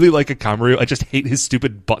 I really like Akamaru. I just hate his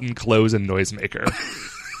stupid button clothes and noisemaker.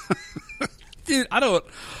 Dude, I don't...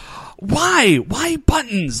 Why? Why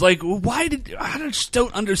buttons? Like, I just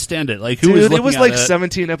don't understand it. Like, who was Dude, looking it was at like it?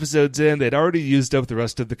 17 episodes in. They'd already used up the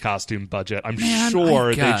rest of the costume budget. I'm sure I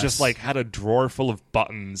they guess. just like had a drawer full of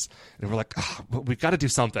buttons and we're like, well, we got to do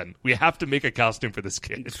something. We have to make a costume for this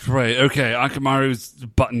kid. Right, okay, Akamaru's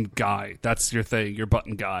button guy. That's your thing, your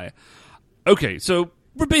button guy. Okay, so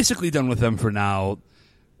we're basically done with them for now.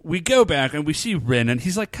 We go back and we see Rin, and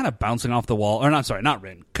he's like kind of bouncing off the wall. Or not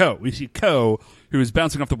Rin, Ko. We see Ko, who is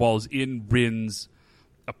bouncing off the walls in Rin's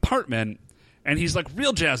apartment, and he's like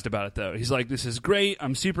real jazzed about it, though. He's like, this is great.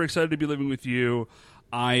 I'm super excited to be living with you.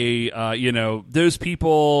 Those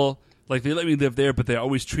people, like, they let me live there, but they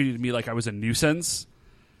always treated me like I was a nuisance.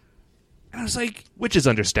 And I was like... Which is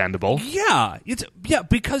understandable. Yeah,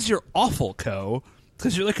 because you're awful, Ko.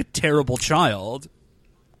 Because you're like a terrible child.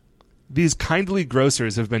 These kindly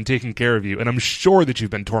grocers have been taking care of you, and I'm sure that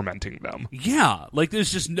you've been tormenting them. Yeah, like,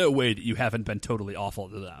 there's just no way that you haven't been totally awful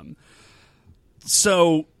to them.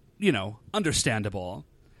 So, understandable.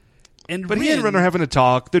 But he and Rin are having a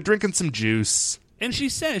talk. They're drinking some juice. And she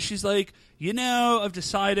says, she's like, I've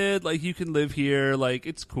decided, like, you can live here, like,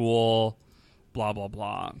 it's cool, blah, blah,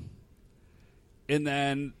 blah. And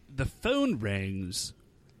then the phone rings.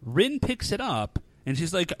 Rin picks it up, and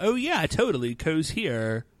she's like, oh, yeah, totally, Ko's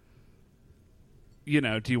here.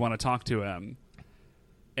 Do you want to talk to him?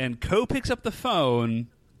 And Ko picks up the phone,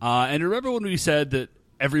 and remember when we said that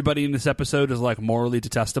everybody in this episode is, like, morally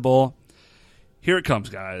detestable? Here it comes,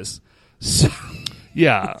 guys.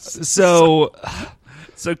 Yeah, so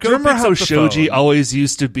Ko remember picks how up the Shoji phone. always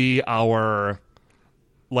used to be our,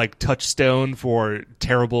 like, touchstone for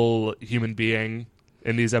terrible human being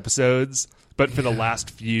in these episodes? But for the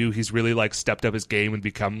last few, he's really, like, stepped up his game and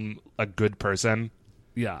become a good person.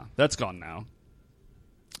 Yeah, that's gone now.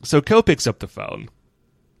 So Ko picks up the phone,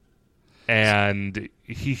 and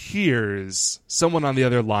he hears someone on the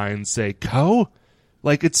other line say, Ko?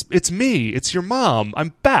 Like, it's me. It's your mom.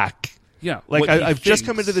 I'm back. Yeah. Like, what he I've just thinks.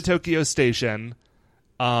 come into the Tokyo station.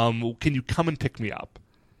 Can you come and pick me up?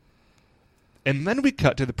 And then we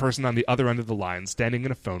cut to the person on the other end of the line standing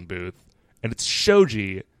in a phone booth, and it's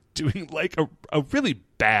Shoji doing like a really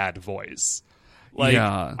bad voice. Like,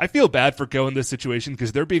 Yeah. I feel bad for Go in this situation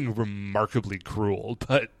because they're being remarkably cruel,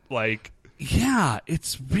 but like, Yeah,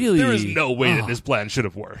 it's really... there is no way that this plan should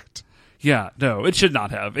have worked. Yeah, no, it should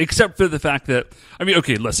not have, except for the fact that, I mean,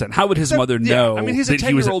 okay, listen, how would his mother know? I mean, he's a that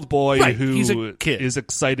he was 10-year-old boy Right, who he's a kid. is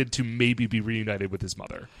excited to maybe be reunited with his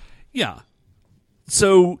mother. Yeah.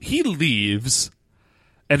 So he leaves,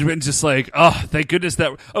 and Rin's just like, oh, thank goodness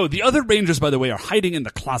that... Oh, the other Rangers, by the way, are hiding in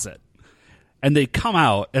the closet. And they come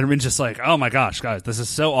out, and Rin's just like, oh my gosh, guys, this is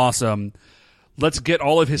so awesome. Let's get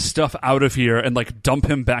all of his stuff out of here and, like, dump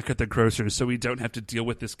him back at the grocer's so we don't have to deal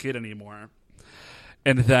with this kid anymore.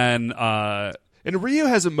 And then... And Ryu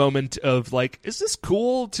has a moment of like, is this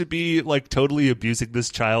cool to be like totally abusing this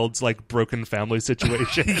child's like broken family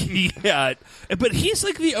situation? yeah, but he's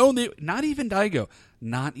like the only... Not even Daigo,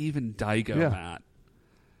 Matt.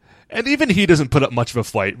 And even he doesn't put up much of a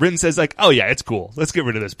fight. Rin says like, oh yeah, it's cool. Let's get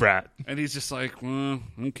rid of this brat. And he's just like, well,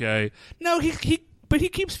 okay. No, but he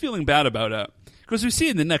keeps feeling bad about it. Because we see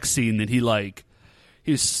in the next scene that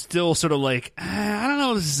he's still sort of like, I don't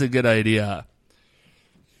know if this is a good idea.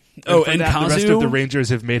 And and that, Kazu? the rest of the Rangers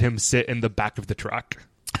have made him sit in the back of the truck.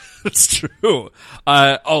 That's true.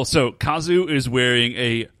 So Kazu is wearing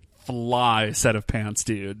a fly set of pants,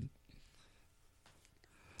 dude.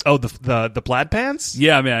 Oh, the plaid pants?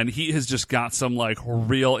 Yeah, man. He has just got some like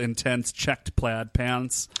real intense checked plaid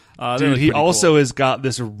pants. Dude, he also has got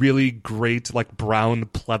this really great like brown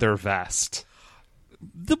pleather vest.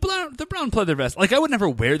 The brown pleather vest. Like, I would never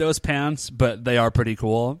wear those pants, but they are pretty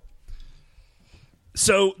cool.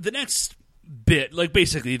 So the next bit, like,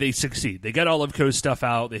 basically they succeed. They get all of Ko's stuff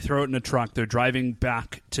out. They throw it in a truck. They're driving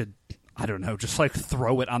back to, I don't know, just like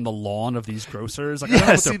throw it on the lawn of these grocers. Like, I don't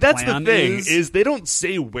know what their that's the plan thing is they don't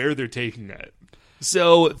say where they're taking it.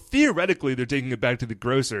 So theoretically, they're taking it back to the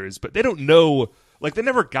grocers, but they don't know. Like, they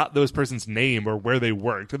never got those person's name or where they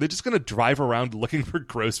worked. Are they just going to drive around looking for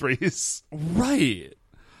groceries? Right.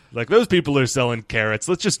 Like, those people are selling carrots.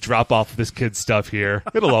 Let's just drop off this kid's stuff here.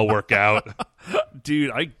 It'll all work out.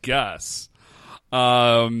 Dude, I guess.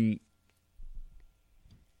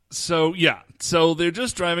 So, yeah. So they're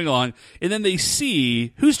just driving along, and then they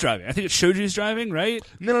see... Who's driving? I think it's Shoji's driving, right?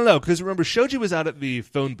 No. Because remember, Shoji was out at the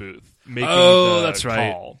phone booth making that's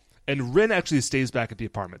right. call. And Rin actually stays back at the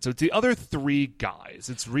apartment. So it's the other three guys.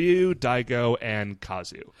 It's Ryu, Daigo, and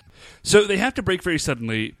Kazu. So they have to break very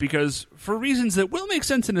suddenly because, for reasons that will make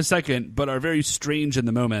sense in a second, but are very strange in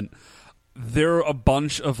the moment, there are a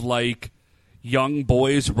bunch of, like, young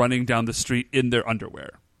boys running down the street in their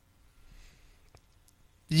underwear.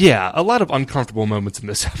 Yeah, a lot of uncomfortable moments in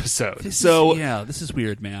this episode. This is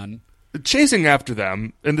weird, man. Chasing after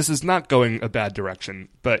them, and this is not going a bad direction,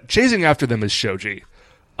 but chasing after them is Shoji.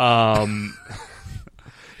 Who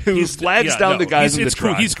flags down the guys in the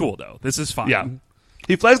truck. Cool. He's cool, though. This is fine. Yeah.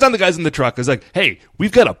 He flags down the guys in the truck. He's like, hey,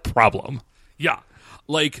 we've got a problem. Yeah.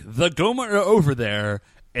 Like, the Goma are over there,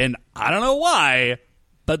 and I don't know why,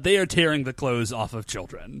 but they are tearing the clothes off of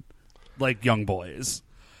children. Like, young boys.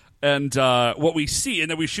 And what we see, and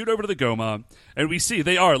then we shoot over to the Goma, and we see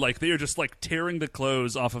they are just, like, tearing the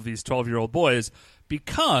clothes off of these 12-year-old boys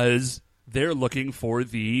because they're looking for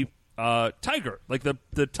the tiger. Like,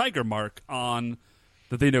 the tiger mark on...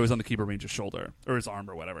 that they know is on the Keeper Ranger's shoulder, or his arm,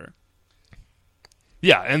 or whatever.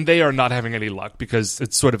 Yeah, and they are not having any luck because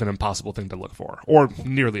it's sort of an impossible thing to look for, or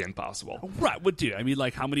nearly impossible. Right, would do. I mean,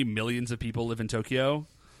 like, how many millions of people live in Tokyo?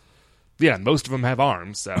 Yeah, and most of them have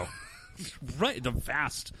arms, so... Right, the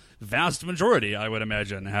vast majority, I would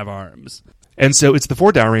imagine, have arms. And so it's the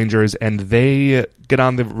 4 Dow Rangers, and they get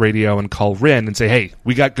on the radio and call Rin and say, hey,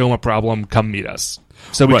 we got Goma problem, come meet us.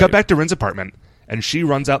 So we cut back to Rin's apartment, and she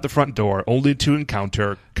runs out the front door only to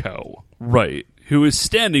encounter Ko. Right, who is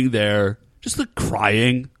standing there just like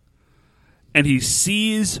crying, and he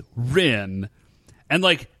sees Rin, and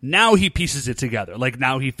like now he pieces it together. Like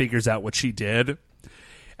now he figures out what she did,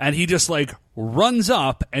 and he just like runs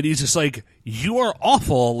up, and he's just like, you are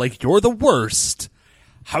awful, like you're the worst.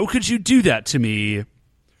 How could you do that to me?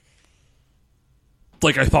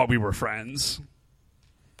 Like I thought we were friends.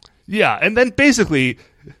 Yeah, and then basically,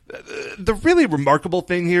 the really remarkable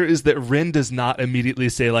thing here is that Rin does not immediately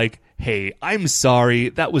say, like, hey, I'm sorry,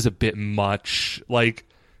 that was a bit much. Like,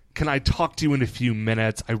 can I talk to you in a few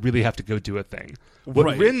minutes? I really have to go do a thing.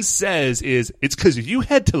 What Rin says is, it's because you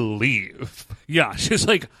had to leave. Yeah, she's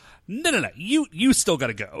like, no, you still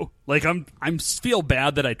gotta go. Like, I'm feel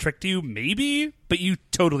bad that I tricked you, maybe, but you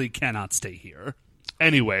totally cannot stay here.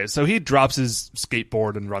 Anyway, so he drops his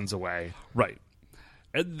skateboard and runs away. Right.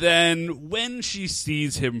 And then when she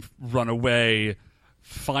sees him run away,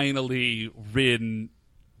 finally Rin,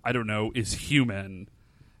 I don't know, is human.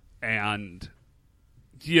 and,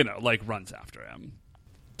 like, runs after him.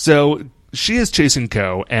 So she is chasing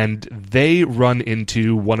Ko, and they run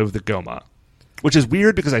into one of the Goma, which is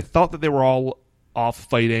weird because I thought that they were all off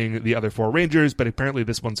fighting the other 4 Rangers, but apparently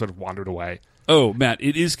this one sort of wandered away. Oh, Matt,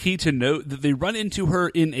 it is key to note that they run into her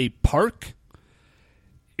in a park.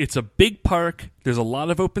 It's a big park. There's a lot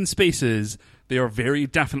of open spaces. They are very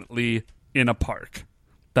definitely in a park.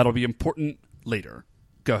 That'll be important later.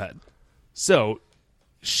 Go ahead. So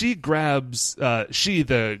she grabs,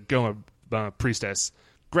 the Goma priestess,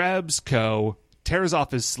 grabs Ko, tears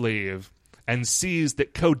off his sleeve, and sees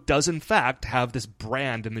that Ko does in fact have this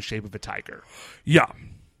brand in the shape of a tiger. Yeah.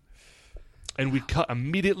 And we cut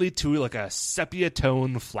immediately to like a sepia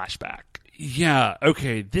tone flashback. Yeah,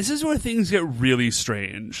 okay. This is where things get really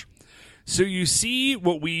strange. So you see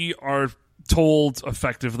what we are told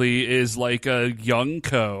effectively is like a young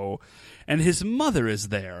Ko, and his mother is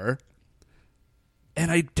there. And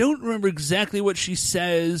I don't remember exactly what she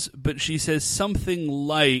says, but she says something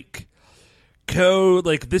like, Ko,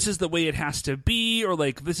 like, this is the way it has to be, or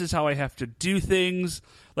like, this is how I have to do things.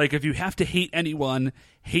 Like, if you have to hate anyone,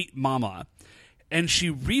 hate mama. And she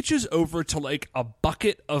reaches over to like a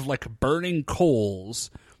bucket of like burning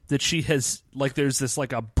coals that she has, like, there's this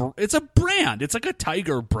like it's a brand. It's like a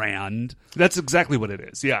tiger brand. That's exactly what it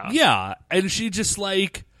is. Yeah. Yeah. And she just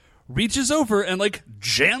like reaches over and like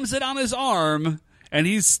jams it on his arm, and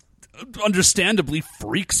he's understandably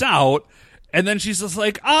freaks out. And then she's just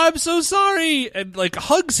like, I'm so sorry, and like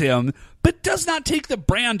hugs him, but does not take the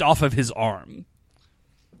brand off of his arm.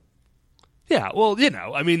 Yeah. Well,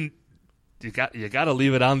 I mean, you got to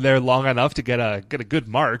leave it on there long enough to get a good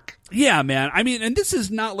mark. Yeah, man. I mean, and this is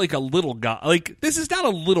not like a little guy. Like, this is not a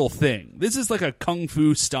little thing. This is like a kung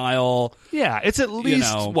fu style. Yeah, it's at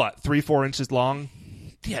least 3-4 inches long.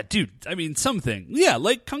 Yeah, dude. I mean, something. Yeah,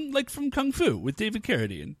 like from Kung Fu with David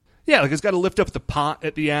Carradine. Yeah, like it's got to lift up the pot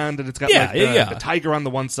at the end, and it's got the tiger on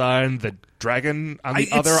the one side, and the dragon on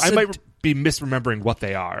the other. I might be misremembering what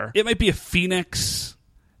they are. It might be a phoenix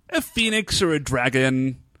or a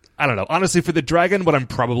dragon. I don't know. Honestly, for the dragon, what I'm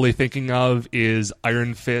probably thinking of is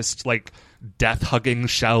Iron Fist, like death-hugging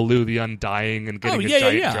Shao Lu the Undying and getting a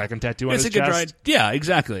giant dragon tattoo on his chest. Yeah,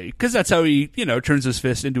 exactly. Because that's how he, turns his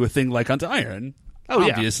fist into a thing like unto iron. Oh,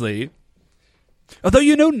 obviously. Yeah.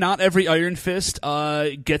 Although, not every Iron Fist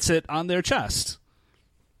gets it on their chest.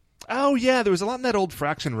 Oh, yeah. There was a lot in that old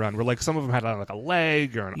Fraction run where like some of them had it on like a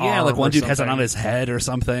leg or an arm. Yeah, like one dude something. has it on his head or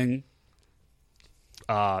something.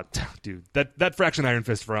 Dude, that Fraction Iron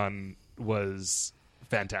Fist run was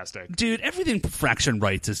fantastic. Dude, everything Fraction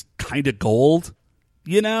writes is kind of gold,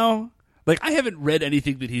 Like, I haven't read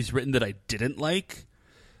anything that he's written that I didn't like.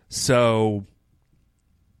 So,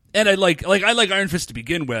 and I like Iron Fist to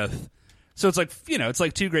begin with. So it's like, it's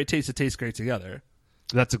like two great tastes that taste great together.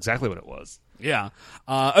 That's exactly what it was. Yeah.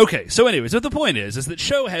 Okay, so anyways, what the point is that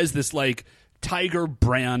Sho has this, like, tiger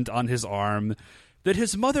brand on his arm that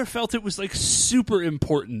his mother felt it was like super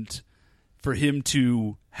important for him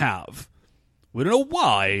to have. We don't know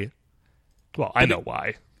why. Well, I know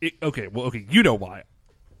why. Okay, you know why.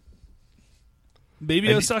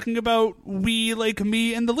 Maybe I was talking about we, like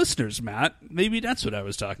me and the listeners, Matt. Maybe that's what I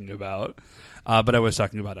was talking about. But I was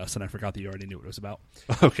talking about us, and I forgot that you already knew what it was about.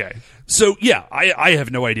 Okay. So, yeah, I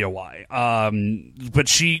have no idea why. But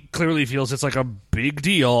she clearly feels it's like a big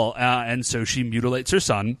deal, and so she mutilates her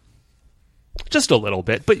son. Just a little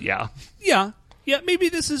bit, but yeah. Yeah, maybe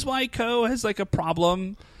this is why Ko has, like, a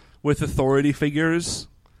problem with authority figures.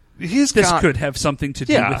 This could have something to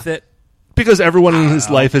do with it. Because everyone in his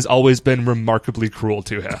life has always been remarkably cruel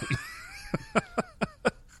to him.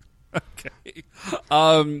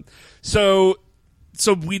 Okay. So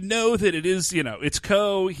we know that it is, it's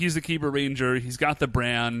Ko, he's the Kiba Ranger, he's got the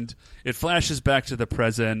brand, it flashes back to the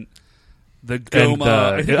present. The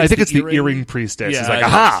Goma, I think it's the earring priestess. He's like,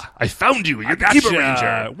 aha, I found you, you're the Kiba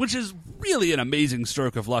Ranger. Which is really an amazing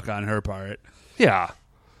stroke of luck on her part. Yeah.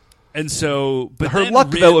 And so, but her luck,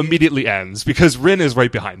 though, immediately ends because Rin is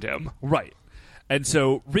right behind him. Right. And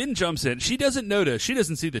so Rin jumps in. She doesn't notice. She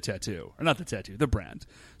doesn't see the tattoo. Or not the tattoo, the brand.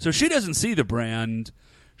 So she doesn't see the brand.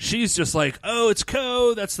 She's just like, oh, it's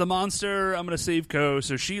Ko. That's the monster. I'm going to save Ko.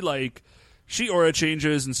 So she aura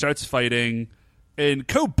changes and starts fighting. And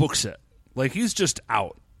Ko books it. Like, he's just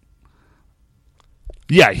out.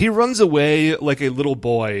 Yeah, he runs away like a little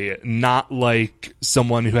boy, not like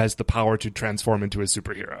someone who has the power to transform into a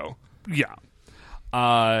superhero. Yeah.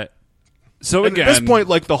 So and again, at this point,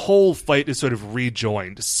 like, the whole fight is sort of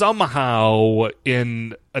rejoined. Somehow,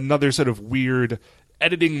 in another sort of weird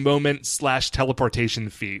editing moment / teleportation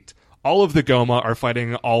feat, all of the Goma are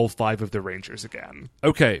fighting all 5 of the Rangers again.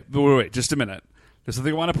 Okay, but wait, just a minute. There's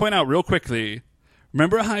something I want to point out real quickly.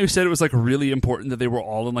 Remember how you said it was like really important that they were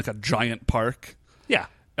all in like a giant park? Yeah.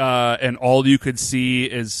 And all you could see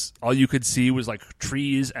was like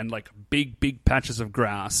trees and like big patches of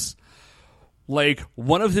grass. Like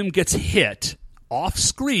one of them gets hit off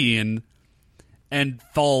screen and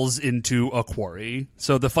falls into a quarry.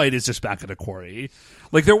 So the fight is just back at a quarry.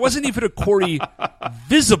 Like there wasn't even a quarry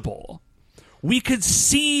visible. We could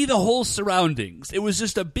see the whole surroundings. It was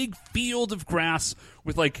just a big field of grass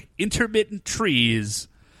with like intermittent trees.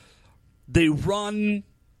 They run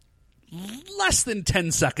less than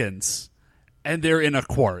 10 seconds and they're in a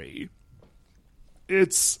quarry.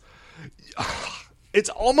 It's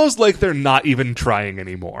almost like they're not even trying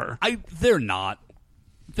anymore. They're not.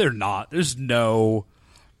 There's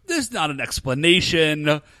not an explanation.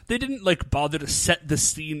 They didn't like bother to set the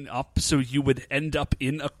scene up so you would end up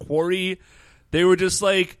in a quarry. They were just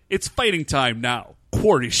like, it's fighting time now.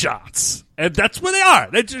 Quarry shots. And that's where they are.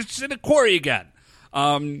 They're just in a quarry again.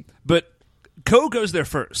 But Ko goes there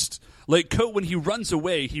first. Like, Ko, when he runs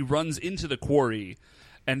away, he runs into the quarry.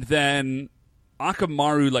 And then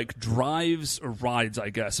Akamaru, like, drives or rides, I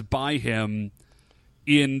guess, by him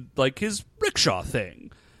in, like, his rickshaw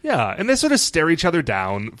thing. Yeah, and they sort of stare each other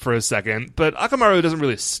down for a second, but Akamaru doesn't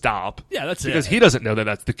really stop. Yeah, that's because it. he doesn't know that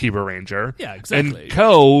that's the Kiba Ranger. Yeah, exactly. And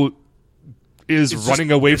Ko is It's running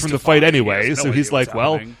just away from the fight mystified. He anyway, has no so idea he's what's like,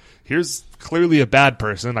 well, happening. here's clearly a bad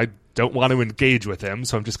person. I don't want to engage with him,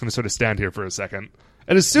 so I'm just going to sort of stand here for a second.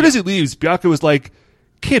 And as soon as he leaves, Byakuya is like,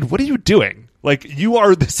 kid, what are you doing? Like, you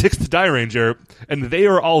are the 6th Dairanger, and they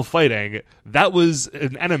are all fighting. That was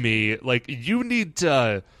an enemy. Like, you need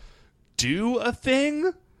to do a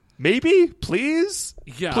thing? Maybe? Please?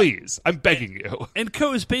 Yeah. Please. I'm begging you. And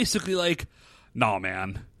Ko is basically like, no,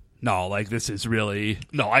 man. No, like, this is really...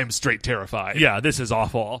 No, I am straight terrified. Yeah, this is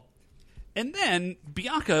awful. And then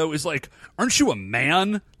Byakuya is like, aren't you a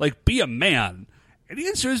man? Like, be a man. And the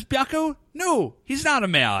answer is, Byakuya, no, he's not a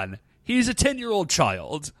man. He's a 10-year-old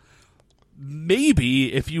child.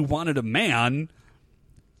 Maybe if you wanted a man,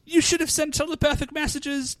 you should have sent telepathic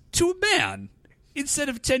messages to a man instead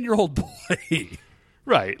of a 10-year-old boy.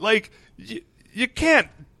 Right. Like, you can't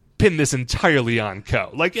pin this entirely on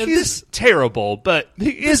Ko. Like, Yeah, he's terrible, but he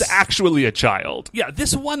is actually a child. Yeah,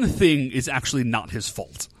 this one thing is actually not his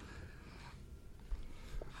fault.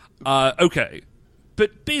 Okay.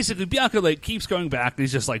 But basically, Byakuya, like, keeps going back, and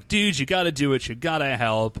he's just like, dude, you gotta do it, you gotta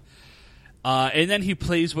help. And then he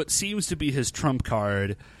plays what seems to be his trump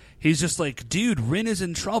card. He's just like, dude, Rin is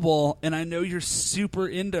in trouble, and I know you're super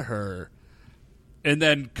into her. And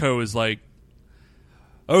then Ko is like,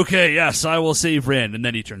 okay, yes, I will save Rin. And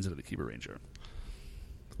then he turns into the Kiba Ranger.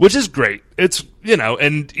 Which is great. It's,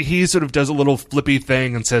 and he sort of does a little flippy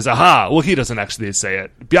thing and says, aha. Well, he doesn't actually say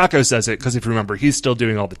it. Byakuya says it because if you remember, he's still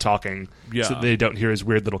doing all the talking. Yeah. So they don't hear his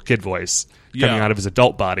weird little kid voice Yeah. coming out of his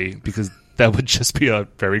adult body because that would just be a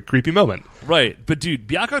very creepy moment. Right. But, dude,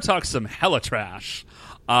 Byakuya talks some hella trash.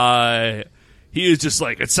 He is just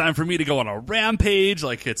like, it's time for me to go on a rampage.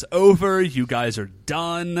 Like, it's over. You guys are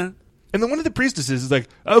done. And then one of the priestesses is like,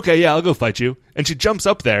 okay, yeah, I'll go fight you. And she jumps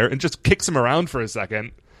up there and just kicks him around for a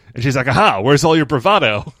second. And she's like, aha, where's all your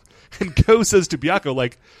bravado? And Ko says to Byakuya,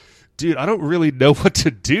 like, dude, I don't really know what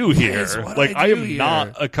to do here. what Like, I I do am here."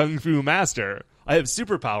 not a kung fu master. I have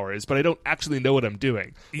superpowers, but I don't actually know what I'm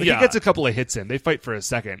doing. Like, Yeah. he gets a couple of hits in. They fight for a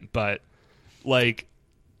second, but, like,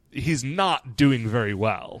 he's not doing very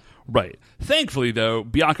well. Right. Thankfully, though,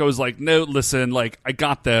 Byakuya was like, no, listen, like, I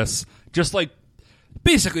got this. Just, like,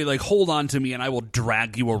 basically, like, hold on to me and I will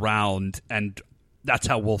drag you around, and that's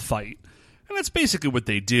how we'll fight. And that's basically what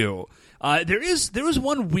they do. There is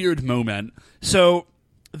one weird moment. So,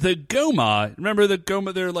 the Goma, remember the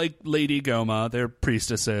Goma, they're like Lady Goma, they're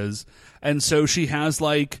priestesses. And so she has,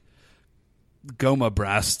 like, Goma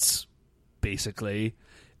breasts, basically.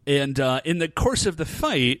 And in the course of the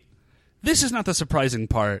fight, this is not the surprising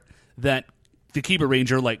part, that the Kiba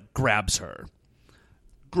Ranger, like, grabs her.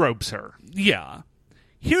 Gropes her. Yeah.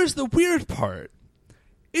 Here's the weird part,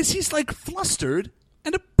 is he's, like, flustered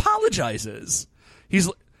and apologizes. He's,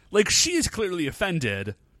 like, she is clearly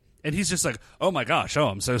offended, and he's just like, oh my gosh, oh,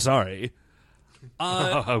 I'm so sorry.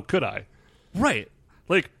 How could I? Right.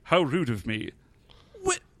 Like, how rude of me.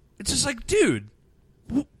 What? It's just like, dude,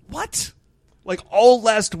 what? Like, all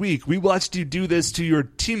last week, we watched you do this to your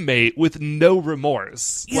teammate with no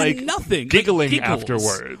remorse. Yeah, like, nothing. Giggling Like,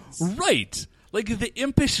 giggles. afterwards. Right. Like the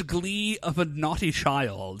impish glee of a naughty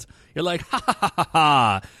child. You're like, ha ha ha ha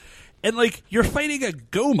ha. And like, you're fighting a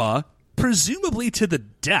Goma, presumably to the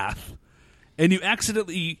death, and you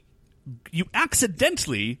accidentally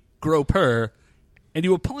grope her, and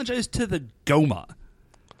you apologize to the Goma.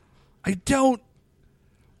 I don't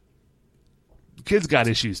Kid's got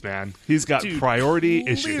issues, man. He's got priority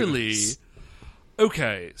clearly. issues.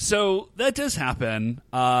 Okay, so that does happen.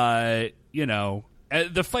 The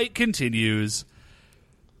fight continues.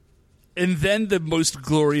 And then the most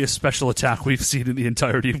glorious special attack we've seen in the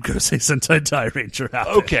entirety of Gosei Sentai Dairanger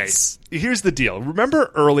happens. Okay, here's the deal.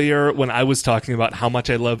 Remember earlier when I was talking about how much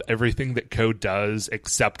I love everything that Ko does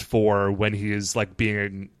except for when he is,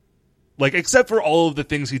 except for all of the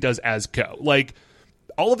things he does as Ko. Like,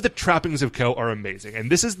 all of the trappings of Ko are amazing,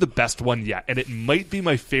 and this is the best one yet, and it might be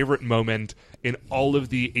my favorite moment in all of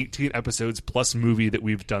the 18 episodes plus movie that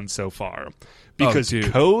we've done so far. Because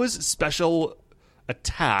Ko's special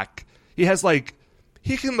attack... He has,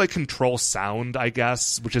 he can, control sound, I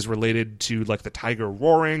guess, which is related to, the tiger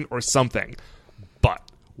roaring or something. But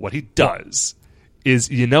what he does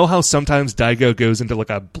is, you know how sometimes Daigo goes into,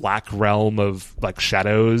 a black realm of,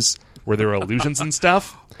 shadows where there are illusions and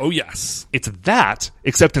stuff? Oh, yes. It's that,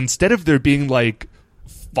 except instead of there being,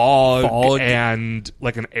 fog and,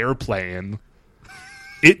 an airplane,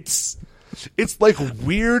 it's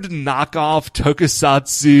weird knockoff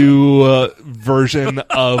tokusatsu version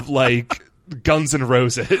of Guns N'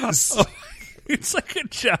 Roses. It's like a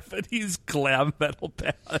Japanese glam metal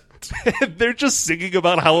band. They're just singing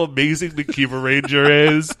about how amazing the Kiba Ranger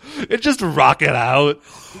is and just rock it out.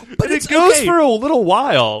 But it goes for a little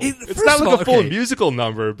while. It's not a full musical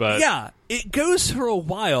number, but... Yeah, it goes for a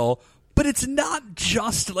while, but it's not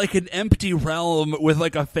just an empty realm with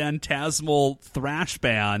a phantasmal thrash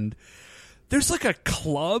band. There's a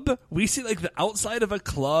club. We see the outside of a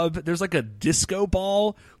club. There's a disco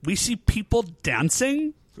ball. We see people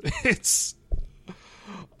dancing. It's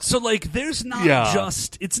so there's not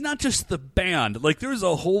just. It's not just the band. There's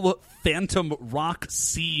a whole phantom rock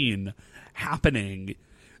scene happening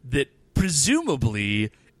that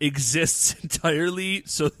presumably exists entirely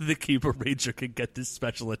so that the Kiba Ranger can get this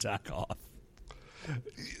special attack off.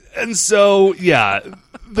 And so, the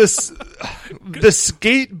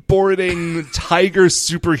skateboarding tiger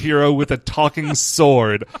superhero with a talking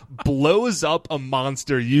sword blows up a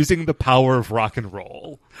monster using the power of rock and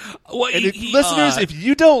roll. Well, listeners, if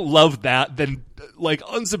you don't love that, then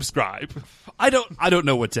unsubscribe. I don't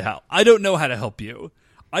know what to help. I don't know how to help you.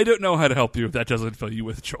 I don't know how to help you if that doesn't fill you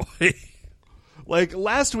with joy.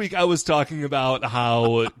 Last week I was talking about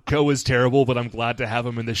how Ko is terrible, but I'm glad to have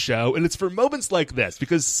him in the show. And it's for moments like this,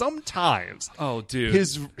 because sometimes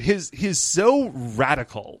he's so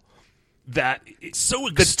radical that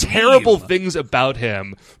the terrible things about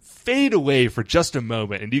him fade away for just a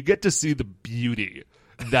moment, and you get to see the beauty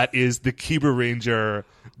that is the Kiba Ranger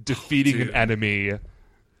defeating an enemy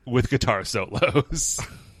with guitar solos.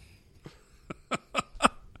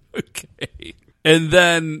 Okay. And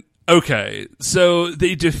then... Okay, so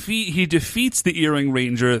he defeats the Earring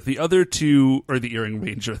Ranger, the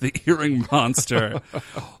Earring Monster.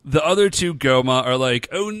 The other two Goma are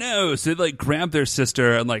oh no, so they grab their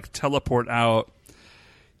sister and teleport out.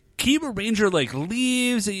 Kiba Ranger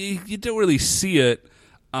leaves, you don't really see it,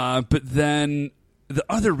 but then the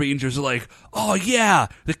other Rangers are oh yeah,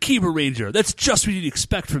 the Kiba Ranger, that's just what you'd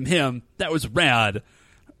expect from him, that was rad.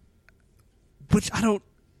 Which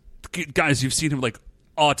guys, you've seen him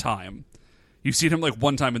all time. You've seen him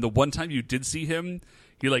one time, and the one time you did see him,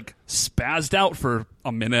 he spazzed out for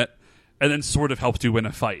a minute and then sort of helped you win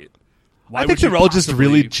a fight. I think they're all just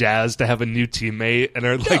really jazzed to have a new teammate and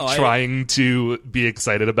are trying to be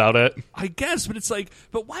excited about it. I guess, but it's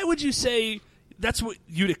but why would you say that's what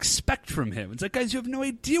you'd expect from him? It's guys, you have no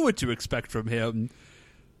idea what to expect from him.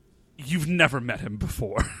 You've never met him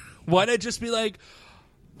before. Why not just be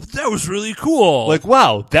that was really cool.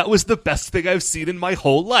 Wow, that was the best thing I've seen in my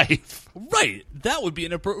whole life. Right. That would be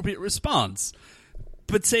an appropriate response.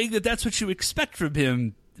 But saying that that's what you expect from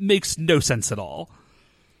him makes no sense at all.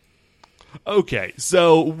 Okay,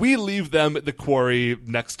 so we leave them at the quarry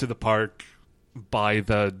next to the park by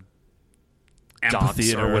the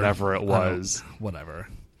amphitheater or whatever it was. Whatever.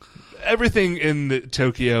 Everything in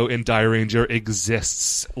Tokyo in Dairanger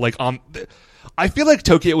exists on... I feel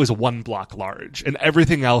Tokyo is 1 block large, and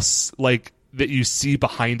everything else that you see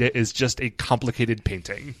behind it is just a complicated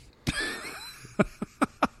painting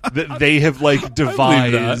that they have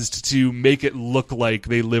devised to make it look like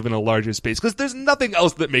they live in a larger space, because there's nothing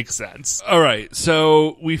else that makes sense. All right,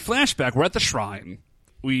 so we flash back. We're at the shrine.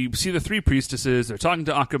 We see the 3 priestesses. They're talking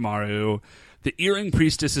to Akamaru. The Earring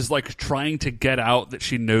Priestess is trying to get out that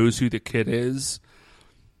she knows who the kid is.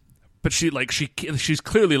 But she's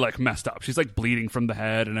clearly messed up. She's bleeding from the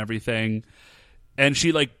head and everything, and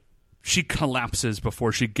she collapses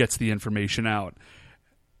before she gets the information out.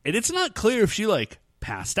 And it's not clear if she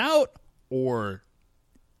passed out or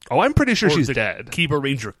I'm pretty sure she's dead. Kiba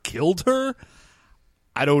Ranger killed her.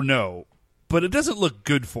 I don't know. But it doesn't look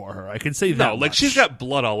good for her. I can say that. No, like much. she's got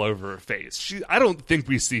blood all over her face. I don't think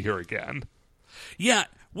we see her again. Yeah,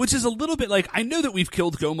 which is a little bit like, I know that we've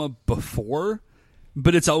killed Goma before,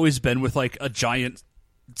 but it's always been with like a giant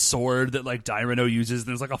sword that like Daironno uses.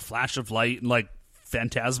 There's like a flash of light and like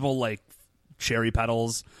phantasmal like cherry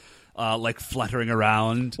petals like fluttering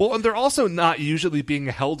around. Well, and they're also not usually being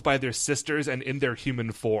held by their sisters and in their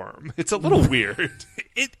human form. It's a little weird.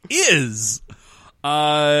 It is.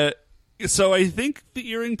 So I think the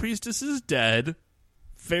Earring Priestess is dead.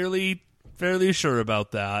 Fairly sure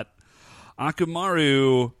about that.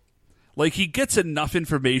 Akamaru, like, he gets enough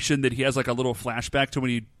information that he has like a little flashback to when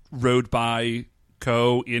he rode by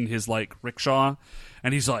Ko in his like rickshaw,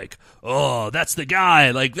 and he's like, "Oh, that's the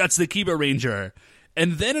guy! Like, that's the Kiba Ranger."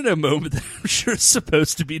 And then in a moment that I'm sure is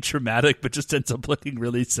supposed to be traumatic, but just ends up looking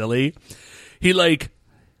really silly,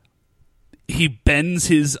 he bends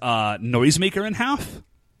his noisemaker in half.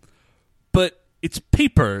 But it's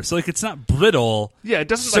paper, so like it's not brittle. Yeah, it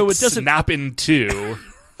doesn't so like it doesn't snap in two.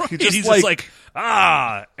 He's just like,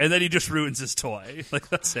 and then he just ruins his toy. Like,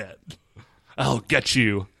 that's it. I'll get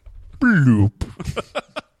you. Bloop.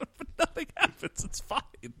 But nothing happens. It's fine.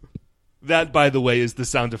 That, by the way, is the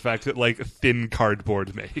sound effect that like thin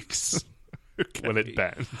cardboard makes when it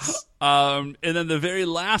bends. And then the very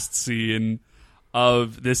last scene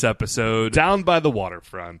of this episode, Down by the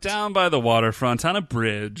waterfront on a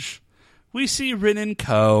bridge, we see Rin and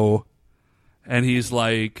Ko, and he's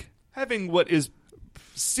like, having what is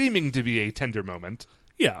seeming to be a tender moment.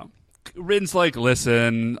 yeah. Rin's like,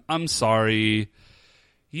 listen, I'm sorry.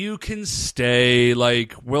 You can stay,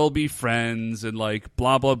 like, we'll be friends, and like,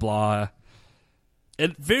 blah, blah, blah.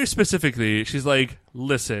 And very specifically, she's like,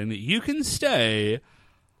 listen, you can stay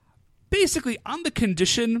basically on the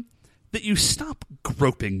condition that you stop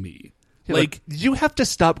groping me. Yeah, like, you have to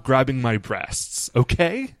stop grabbing my breasts,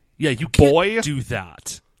 okay? yeah, you can't boy. do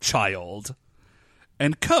that, child.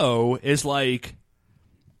 And Ko is like,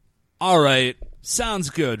 all right, sounds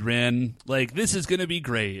good, Rin. Like, this is going to be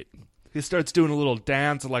great. He starts doing a little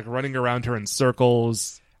dance and like running around her in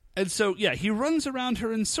circles. And so, yeah, he runs around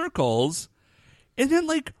her in circles and then,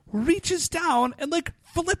 like, reaches down and, like,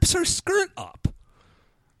 flips her skirt up.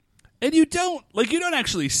 And you don't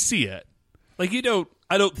actually see it. Like,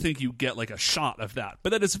 I don't think you get, like, a shot of that. But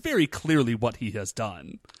that is very clearly what he has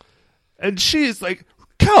done. And she's like,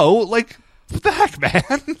 Ko, like, what the heck,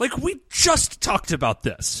 man? Like, we just talked about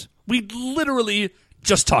this. We literally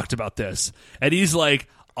just talked about this. And he's like,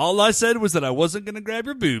 all I said was that I wasn't going to grab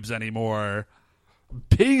your boobs anymore.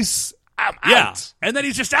 Peace. I'm Yeah. out. And then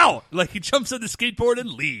he's just out. Like, he jumps on the skateboard and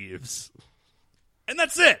leaves. And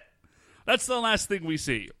that's it. That's the last thing we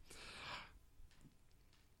see.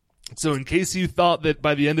 So in case you thought that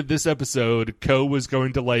by the end of this episode, Ko was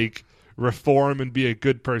going to, like, reform and be a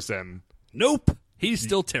good person. Nope. He's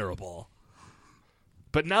still terrible.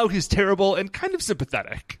 But now he's terrible and kind of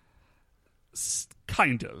sympathetic.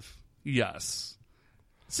 Kind of. Yes.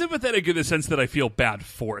 Sympathetic in the sense that I feel bad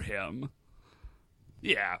for him.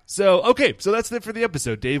 Yeah. So, okay. So that's it for the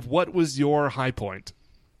episode. Dave, what was your high point?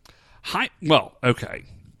 Well, okay.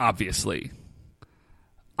 Obviously,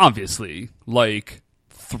 like,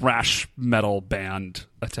 thrash metal band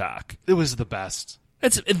attack. It was the best.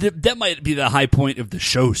 That might be the high point of the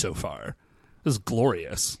show so far. It was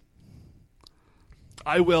glorious.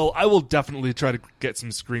 I will definitely try to get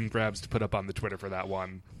some screen grabs to put up on the Twitter for that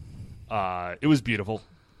one. It was beautiful.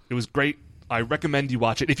 It was great. I recommend you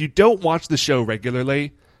watch it. If you don't watch the show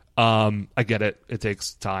regularly, I get it. It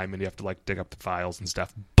takes time and you have to like dig up the files and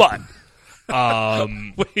stuff. But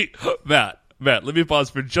Wait, Matt, let me pause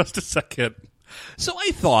for just a second. So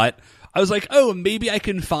I was like, oh, maybe I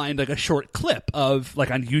can find like a short clip of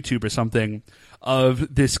like on YouTube or something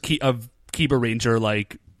of this Kiba Ranger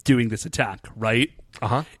like doing this attack, right?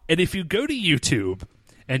 Uh-huh. And if you go to YouTube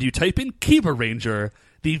and you type in Kiba Ranger,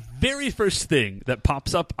 the very first thing that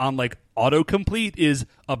pops up on like autocomplete is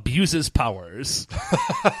abuses powers.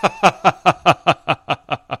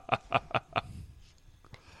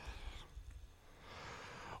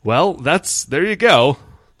 well, there you go.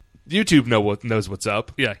 YouTube knows what's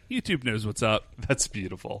up. Yeah, YouTube knows what's up. That's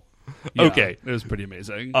beautiful. Yeah, Okay. it was pretty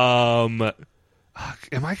amazing. Am I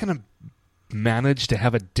going to manage to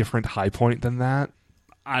have a different high point than that?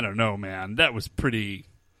 I don't know, man. That's a pretty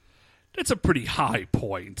high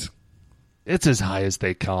point. It's as high as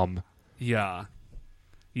they come. Yeah.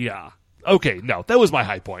 Okay, no, that was my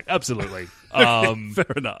high point. Absolutely. Fair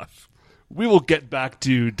enough. We will get back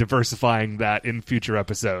to diversifying that in future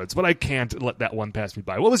episodes, but I can't let that one pass me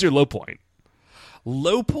by. What was your low point?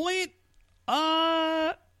 Low point?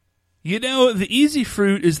 You know, the easy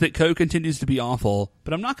fruit is that Ko continues to be awful,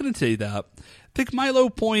 but I'm not going to say that. I think my low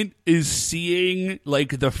point is seeing,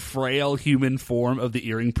 like, the frail human form of the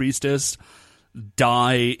Earring Priestess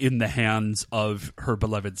die in the hands of her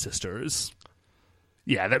beloved sisters.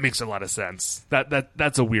 Yeah, that makes a lot of sense.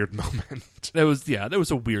 That's a weird moment. That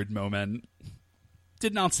was a weird moment.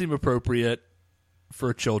 Did not seem appropriate for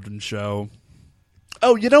a children's show.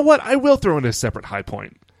 Oh, you know what? I will throw in a separate high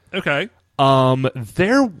point. Okay. And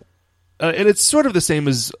it's sort of the same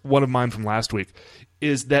as one of mine from last week,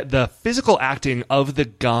 is that the physical acting of the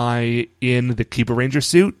guy in the Kiba Ranger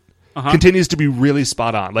suit continues to be really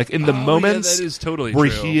spot on. Like, in the moments that is totally where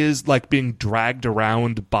true. he is, like, being dragged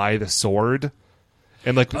around by the sword,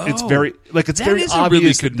 and, like, it's very is a obvious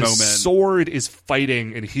really that good the moment. sword is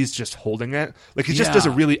fighting and he's just holding it. Like, he just does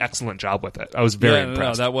a really excellent job with it. I was very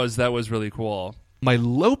impressed. No, that was really cool. My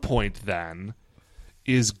low point, then,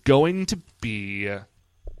 is going to be...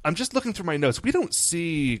 I'm just looking through my notes. We don't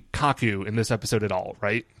see Kaku in this episode at all,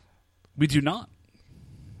 right? We do not.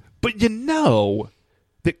 But you know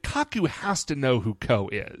that Kaku has to know who Ko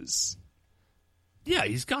is. Yeah,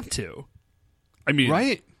 he's got to. I mean,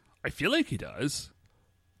 right? I feel like he does.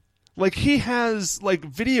 Like, he has, like,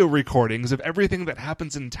 video recordings of everything that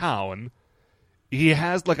happens in town. He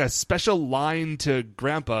has, like, a special line to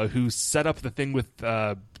Grandpa who set up the thing with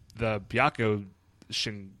the Byakko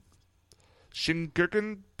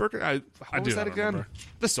Shingirkenberger? How was that again? Remember.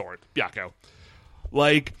 The sword. Byakko.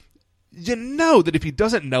 Like, you know that if he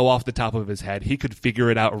doesn't know off the top of his head, he could figure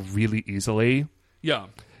it out really easily. Yeah.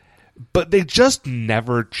 But they just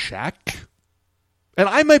never check. And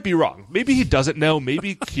I might be wrong. Maybe he doesn't know.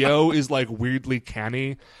 Maybe Kyo is, like, weirdly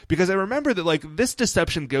canny. Because I remember that, like, this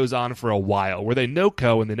deception goes on for a while, where they know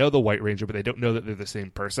Ko and they know the White Ranger, but they don't know that they're the same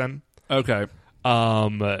person. Okay.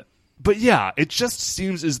 But yeah, it just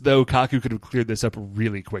seems as though Kaku could have cleared this up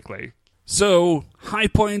really quickly. So, high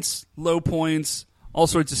points, low points, all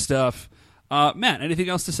sorts of stuff. Matt, anything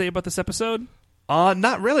else to say about this episode?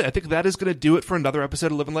 Not really. I think that is going to do it for another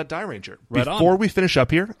episode of Live and Let Die Ranger. Right on. Before we finish up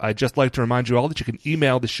here, I'd just like to remind you all that you can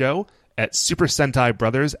email the show at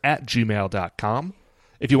supersentaibrothers@gmail.com.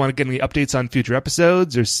 If you want to get any updates on future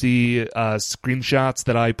episodes or see screenshots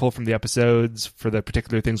that I pull from the episodes for the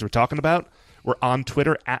particular things we're talking about, we're on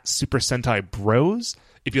Twitter at Super Sentai Bros.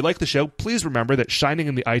 If you like the show, please remember that shining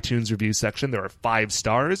in the iTunes review section, there are 5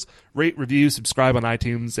 stars. Rate, review, subscribe on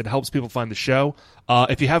iTunes. It helps people find the show.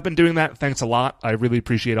 If you have been doing that, thanks a lot. I really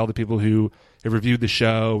appreciate all the people who have reviewed the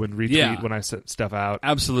show and retweet when I set stuff out.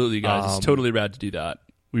 Absolutely, guys. It's totally rad to do that.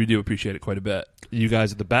 We do appreciate it quite a bit. You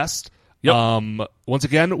guys are the best. Yep. Once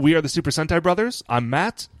again, we are the Super Sentai Brothers. I'm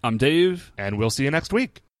Matt. I'm Dave. And we'll see you next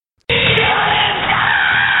week. Yeah!